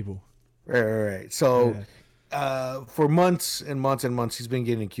dirty people. Right. So, for months and months and months, he's been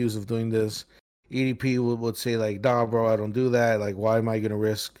getting accused of doing this. EDP would say like, "Nah, bro, I don't do that. Like, why am I gonna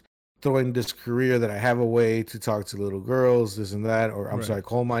risk throwing this career that I have away to talk to little girls, this and that, or I'm sorry,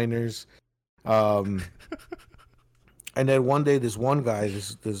 coal miners." And then one day, this one guy,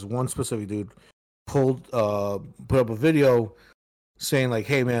 this one specific dude, put up a video saying like,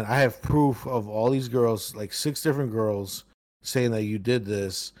 "Hey man, I have proof of all these girls, like 6 different girls, saying that you did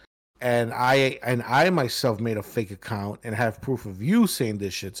this, and I myself made a fake account and have proof of you saying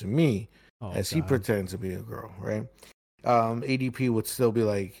this shit to me, he pretends to be a girl, right?" ADP would still be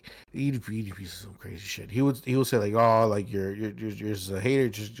like, EDP is some crazy shit. He would say like, "Oh, like you're just a hater,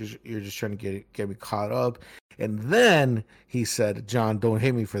 you're just trying to get me caught up." And then he said, "John, don't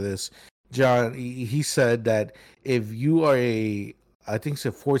hate me for this." John, he said that if you are I think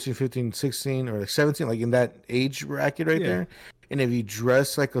it's 14, 15, 16, or like 17, like in that age bracket right there, and if you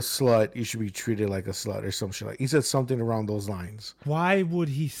dress like a slut, you should be treated like a slut or some shit. Like he said something around those lines. Why would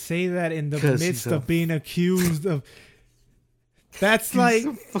he say that in the midst of being accused of? That's like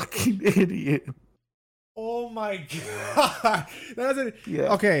a fucking idiot. Oh my god!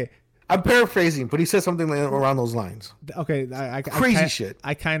 Okay. I'm paraphrasing, but he said something around those lines. Okay, crazy shit.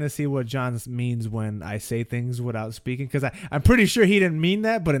 I kind of see what John means when I say things without speaking, because I'm pretty sure he didn't mean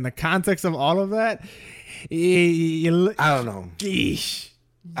that, but in the context of all of that, I don't know.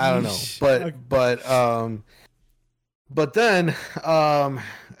 I don't know, but then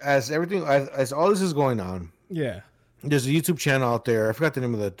as all this is going on, there's a YouTube channel out there. I forgot the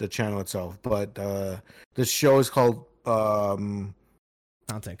name of the channel itself, but the show is called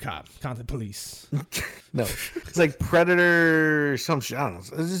Content Police. No, it's like Predator, some shit. I don't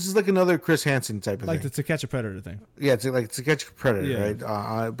know. It's just like another Chris Hansen type of like thing. Like the To Catch a Predator thing. Yeah, it's like To Catch a Predator,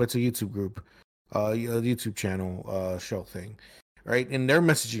 right? But it's a YouTube group, a YouTube channel show thing, right? And they're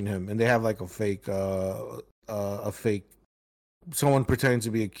messaging him, and they have like a fake someone pretending to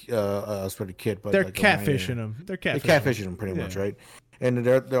be a sort of kid, but they're like catfishing him. They're catfishing him pretty much, sending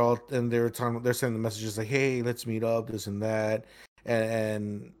the messages like, "Hey, let's meet up, this and that."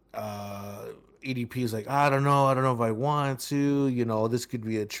 And EDP is like, I don't know if I want to, this could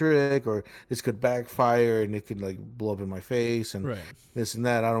be a trick, or this could backfire and it could like blow up in my face and this and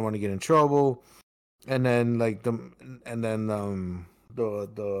that. I don't want to get in trouble. And then like the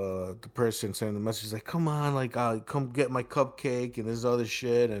person sending the message is like, come on, like come get my cupcake and this other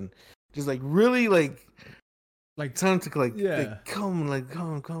shit, and just like really like time to come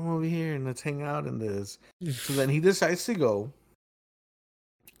over here and let's hang out in this. So then he decides to go.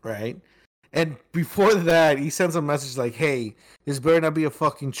 Right, and before that, he sends a message like, "Hey, this better not be a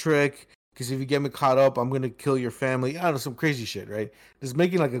fucking trick, because if you get me caught up, I'm gonna kill your family." I don't know, some crazy shit, right? Just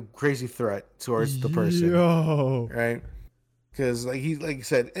making like a crazy threat towards the person, right? Because like he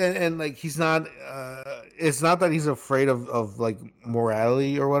said, and like he's not. It's not that he's afraid of like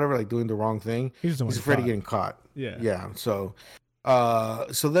morality or whatever, like doing the wrong thing. He's afraid of getting caught. Yeah. So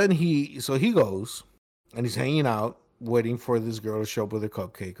then he goes, and he's hanging out, waiting for this girl to show up with a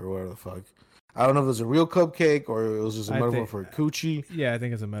cupcake or whatever the fuck. I don't know if it was a real cupcake or it was just a I metaphor think, for coochie, yeah, I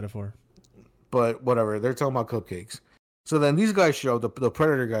think it's a metaphor. but whatever. They're talking about cupcakes. So then these guys show up, the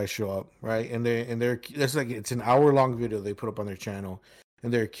Predator guys show up, right? And they're it's like it's an hour-long video they put up on their channel,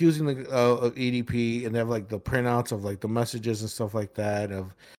 and they're accusing the of EDP, and they have like the printouts of like the messages and stuff like that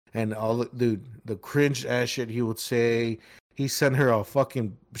and all the cringe ass shit he would say. He sent her a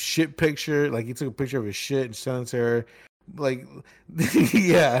fucking shit picture, like he took a picture of his shit and sent it to her, like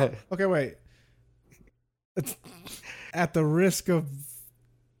yeah. Okay, wait. At the risk of,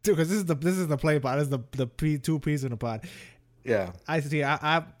 because this is the play pod, this is the two P's in the pod. Yeah, I'm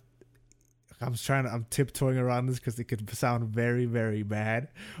tiptoeing around this because it could sound very, very bad.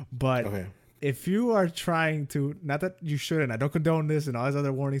 But if you are trying to, not that you shouldn't, I don't condone this and all these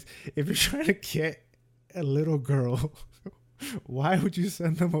other warnings. If you're trying to get a little girl, why would you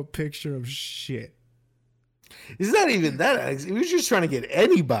send them a picture of shit? It's not even that, Alex. He was just trying to get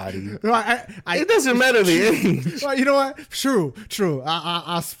anybody. No, it doesn't matter the age. Well, you know what? True.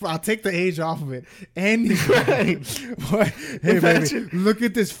 I'll take the age off of it. Anyway, but, hey, baby, look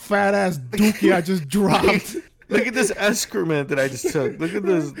at this fat ass dookie I just dropped. Look at this excrement that I just took. Look at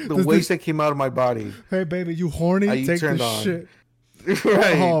the waste that came out of my body. Hey, baby, you horny? Are you take turned this on? shit.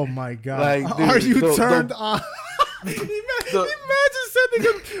 Right. Oh my god. Like, dude, are you turned on? Imagine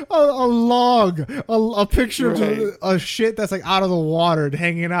sending a log, a picture of a shit that's like out of the water,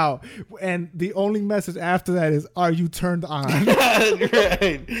 hanging out, and the only message after that is, "Are you turned on?"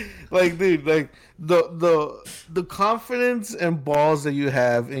 Right. Like, dude, like the confidence and balls that you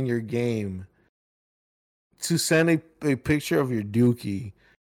have in your game to send a picture of your dookie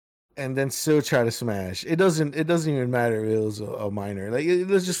and then still try to smash. It doesn't even matter if it was a minor. Like,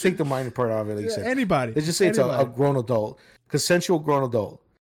 let's just take the minor part of it. Like you said, anybody. Let's just say it's a grown adult, consensual grown adult.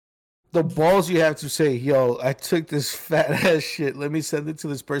 The balls you have to say, yo, I took this fat ass shit. Let me send it to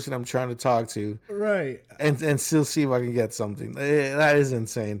this person I'm trying to talk to. Right. And still see if I can get something. That is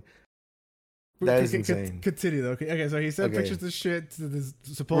insane. That is insane. Continue though. Okay, so he sent pictures of shit to this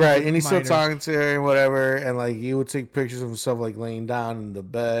supposed right, and he's minor. still talking to her and whatever, and like he would take pictures of himself like laying down in the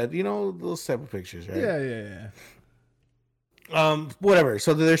bed, you know, those type of pictures, right? Yeah. Whatever.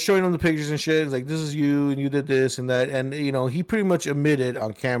 So they're showing him the pictures and shit. It's like, this is you, and you did this and that, and you know, he pretty much admitted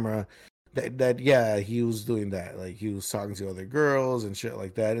on camera that yeah, he was doing that. Like, he was talking to other girls and shit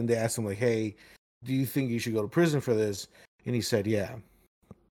like that. And they asked him like, hey, do you think you should go to prison for this? And he said, yeah.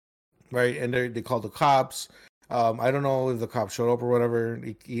 Right, and they called the cops. I don't know if the cops showed up or whatever.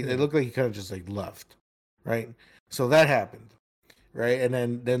 It looked like he kind of just like left, right? So that happened, right? And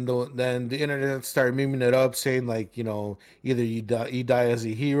then the internet started memeing it up, saying like, you know, either you die as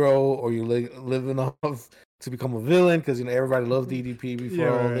a hero or you live enough to become a villain, because you know everybody loved DDP before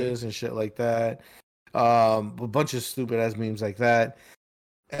all this and shit like that. A bunch of stupid ass memes like that.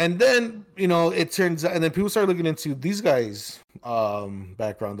 And then, you know, it turns out, and then people started looking into these guys'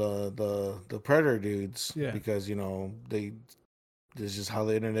 background, the Predator dudes, because, you know, this is just how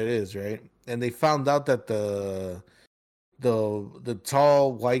the internet is, right? And they found out that the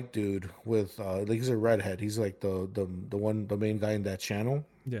tall white dude with like, he's a redhead, he's like the main guy in that channel.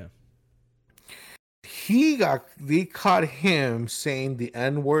 Yeah. They caught him saying the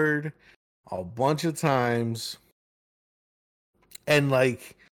N-word a bunch of times. And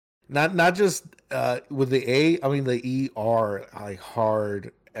like, not just with the A, I mean the ER, like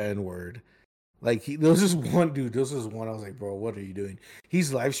hard N-word. Like, there was this one dude, I was like, bro, what are you doing?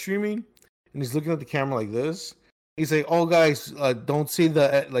 He's live streaming and he's looking at the camera like this. He's like, oh guys, don't say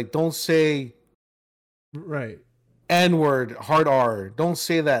don't say right N-word, hard R. Don't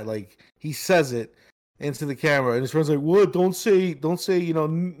say that. Like, he says it into the camera, and his friend's like, "What? Don't say, you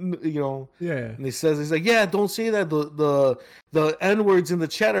know." Yeah. And he's like, "Yeah, don't say that. The N words in the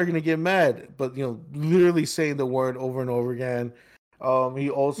chat are gonna get mad." But you know, literally saying the word over and over again. He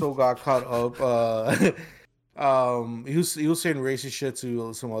also got caught up. He was saying racist shit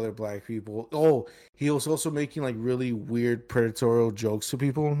to some other black people. Oh, he was also making like really weird predatorial jokes to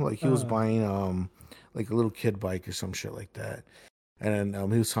people. Like, he was buying like a little kid bike or some shit like that. And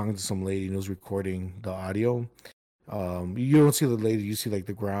then he was talking to some lady and he was recording the audio. You don't see the lady, you see like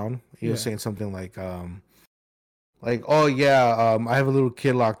the ground. He was saying something like, oh yeah, I have a little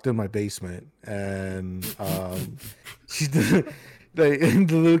kid locked in my basement, and she's the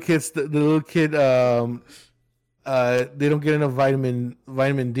little kid. They don't get enough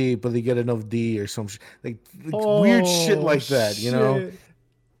vitamin D, but they get enough D or some like weird shit like that, you know.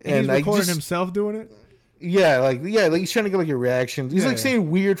 And he's recording himself doing it. Yeah, like he's trying to get like a reaction. He's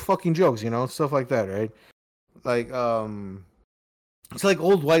saying weird fucking jokes, you know, stuff like that, right? Like, it's like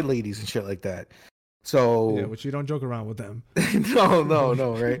old white ladies and shit like that. So Yeah, which you don't joke around with them.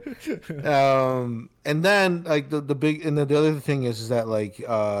 no, right? And then like the big and the other thing is that like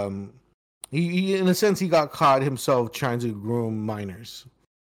he in a sense he got caught himself trying to groom minors.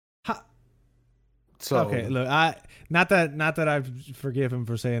 Ha- So okay, look, not that I forgive him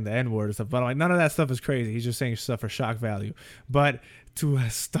for saying the N word and stuff, but like none of that stuff is crazy. He's just saying stuff for shock value. But to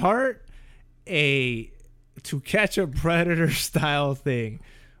start to catch a predator style thing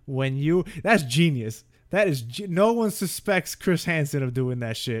when that's genius. That is no one suspects Chris Hansen of doing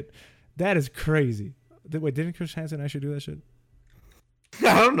that shit. That is crazy. Wait, didn't Chris Hansen actually do that shit?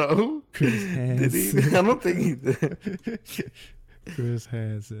 I don't know. Chris Hansen. Did he? I don't think he did. Chris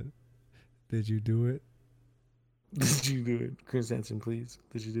Hansen. Did you do it? Did you do it? Chris Hansen, please.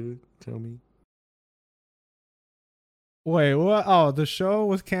 Did you do it? Tell me. Wait, what? Oh, the show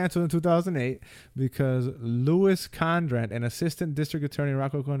was canceled in 2008 because Louis Condrant, an assistant district attorney in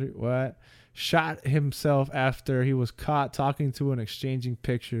Rockville County, shot himself after he was caught talking to and exchanging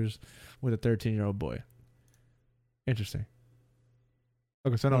pictures with a 13-year-old boy. Interesting.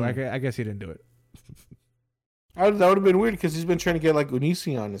 Okay, so no, I guess he didn't do it. That would have been weird because he's been trying to get like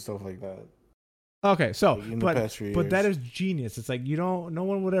Onision and stuff like that. Okay, so like, but that is genius. It's like no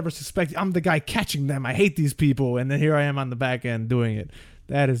one would ever suspect I'm the guy catching them. I hate these people, and then here I am on the back end doing it.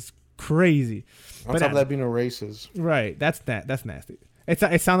 That is crazy. On top of that being a racist, right? That's nasty.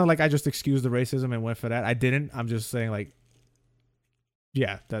 It sounded like I just excused the racism and went for that. I didn't. I'm just saying like,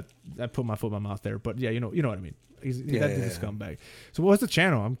 yeah, that I put my foot in my mouth there. But yeah, you know what I mean. He's a scumbag. So what's the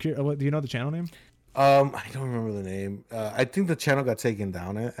channel? I'm curious. Do you know the channel name? I don't remember the name. I think the channel got taken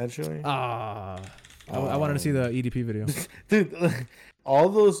down. Actually. I wanted to see the EDP video. Dude, all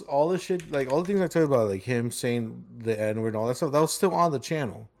the shit, like all the things I told you about, like him saying the N word and all that stuff, that was still on the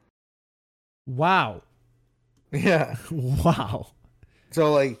channel. Wow. Yeah. Wow.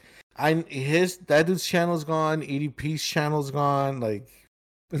 So like, that dude's channel's gone. EDP's channel's gone. Like,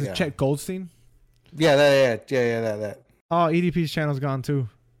 is it Chet Goldstein? Yeah, that. Oh, EDP's channel's gone too.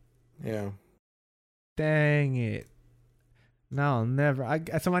 Yeah. Dang it. No, I'll never.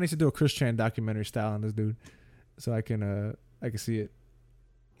 Somebody needs to do a Chris Chan documentary style on this dude, so I can see it.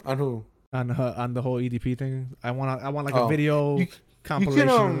 On who? On the whole EDP thing. I want like a video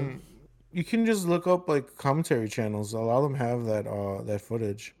compilation. You can just look up like commentary channels. A lot of them have that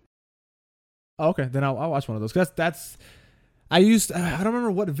footage. Okay, then I'll watch one of those. That's I don't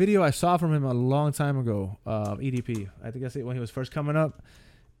remember what video I saw from him a long time ago. EDP. I think I see it when he was first coming up.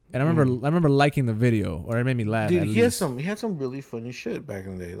 And I remember liking the video, or it made me laugh. Dude, he had some really funny shit back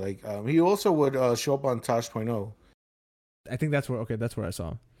in the day. Like he also would show up on Tosh.0. I think that's where I saw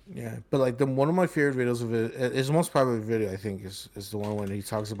him. Yeah, but like one of my favorite videos of it, his most popular video, I think, is the one when he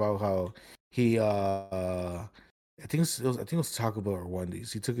talks about how he I think it was Taco Bell or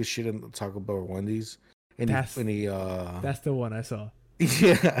Wendy's. He took his shit in Taco Bell or Wendy's, and that's the one I saw.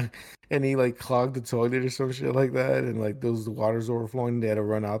 Yeah, and he like clogged the toilet or some shit like that, and like those waters overflowing. They had to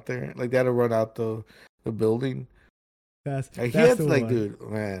run out there, like they had to run out the building. That's like, dude,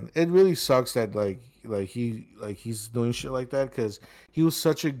 man, it really sucks that he's doing shit like that because he was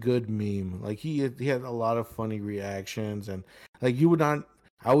such a good meme. Like he had a lot of funny reactions, and like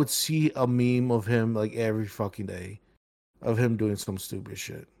I would see a meme of him like every fucking day, of him doing some stupid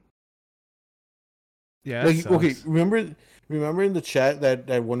shit. Yeah, like okay, remember in the chat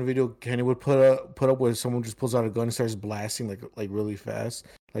that one video Kenny would put up where someone just pulls out a gun and starts blasting like really fast,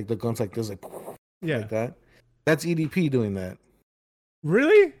 like the gun's like this, like like that. That's EDP doing that.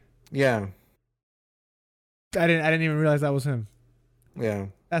 Really? Yeah. I didn't even realize that was him. Yeah.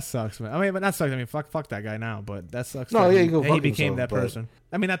 That sucks, man. I mean, but not sucks. I mean, fuck that guy now. But that sucks. No, yeah, he became that person.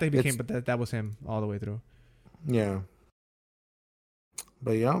 I mean, not that he became, but that was him all the way through. Yeah.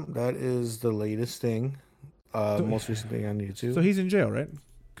 But yeah, that is the latest thing. Most recent thing on YouTube. So he's in jail, right?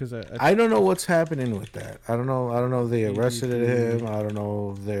 Because I don't know what's happening with that. I don't know if they arrested him. I don't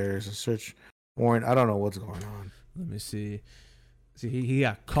know if there's a search warrant. I don't know what's going on. Let me see. See, he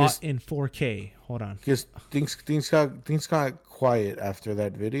got caught in 4K. Hold on. Because things got quiet after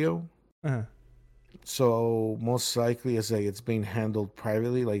that video. Uh-huh. So most likely it's being handled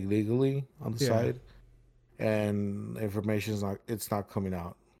privately, like legally on the side, and information is not coming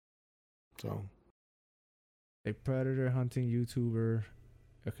out. So a predator hunting YouTuber.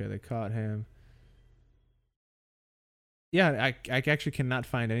 Okay, they caught him. Yeah, I actually cannot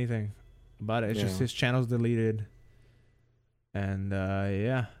find anything about it. It's just his channel's deleted. And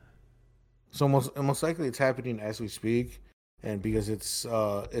yeah. So most likely it's happening as we speak, and because it's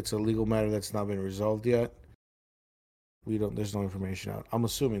a legal matter that's not been resolved yet, there's no information out. I'm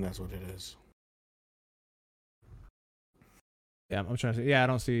assuming that's what it is. Yeah, I'm trying to see. Yeah, I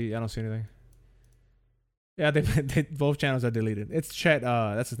don't see anything. Yeah, they both channels are deleted. It's Chet.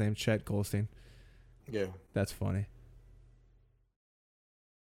 That's his name, Chet Goldstein. Yeah. That's funny.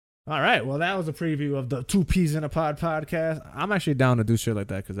 All right, well, that was a preview of the Two Peas in a Pod podcast. I'm actually down to do shit like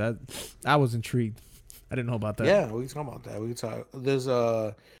that because I was intrigued. I didn't know about that. Yeah, we can talk about that. We can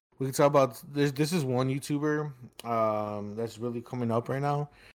talk. We can talk about this is one YouTuber that's really coming up right now,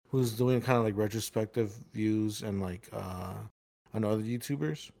 who's doing kind of like retrospective views and like on other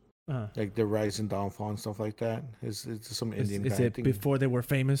YouTubers, like their rise and downfall and stuff like that. It's some Indian guy. Is it before they were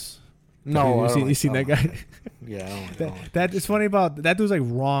famous? No, you seen that guy? Yeah, I don't like that it's funny about that dude's like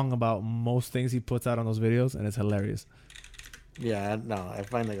wrong about most things he puts out on those videos, and it's hilarious. Yeah, no, I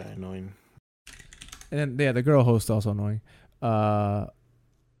find that guy annoying. And then, yeah, the girl host also annoying.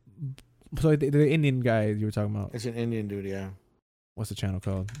 So the Indian guy you were talking about. It's an Indian dude, yeah. What's the channel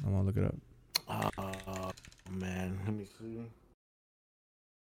called? I'm gonna look it up. Man, let me see.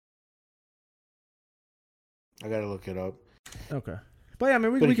 I gotta look it up. Okay, but yeah, I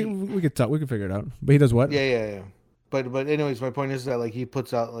mean, we can talk. We can figure it out. But he does what? Yeah. But anyways, my point is that like he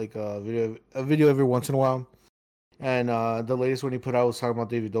puts out like a video every once in a while, and the latest one he put out was talking about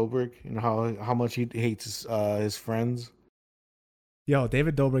David Dobrik and how much he hates his friends. Yo,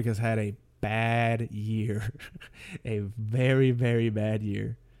 David Dobrik has had a bad year, a very, very bad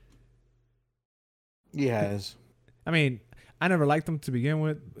year. He has. I mean, I never liked him to begin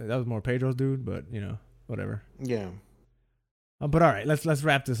with. That was more Pedro's dude, but you know, whatever. Yeah. But all right, let's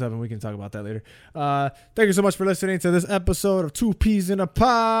wrap this up and we can talk about that later. Thank you so much for listening to this episode of Two Peas in a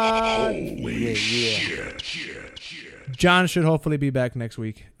Pod. Holy shit. John should hopefully be back next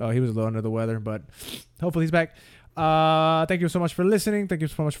week. He was a little under the weather, but hopefully he's back. Thank you so much for listening. Thank you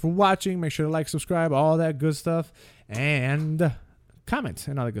so much for watching. Make sure to like, subscribe, all that good stuff, and comment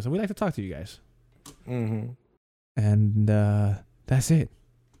and all that good stuff. We like to talk to you guys. Mm-hmm. And that's it.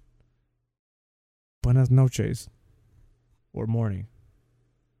 Buenas noches. Or morning.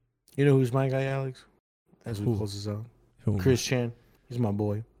 You know who's my guy, Alex? As we Who? close this out. Who? Chris Chan. He's my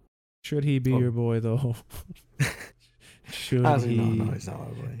boy. Should he be your boy though? Should Honestly, he? No, he's not my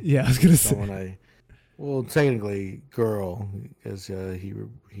boy. Yeah, I was gonna say. Well, technically, girl, because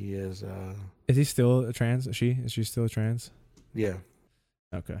he is. Is he still a trans? Is she still a trans? Yeah.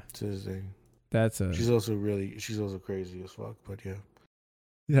 Okay. It's his thing. That's She's also crazy as fuck. But yeah.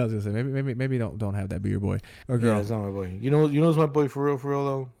 Yeah, I was gonna say maybe don't have that be your boy or girl. Yeah, it's not my boy. You know who's my boy for real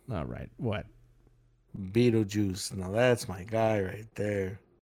though? All right. What? Beetlejuice. Now that's my guy right there.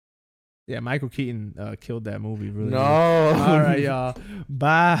 Yeah, Michael Keaton killed that movie. Really. No. All right, y'all.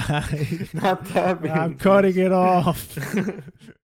 Bye. Not that. I'm cutting it off.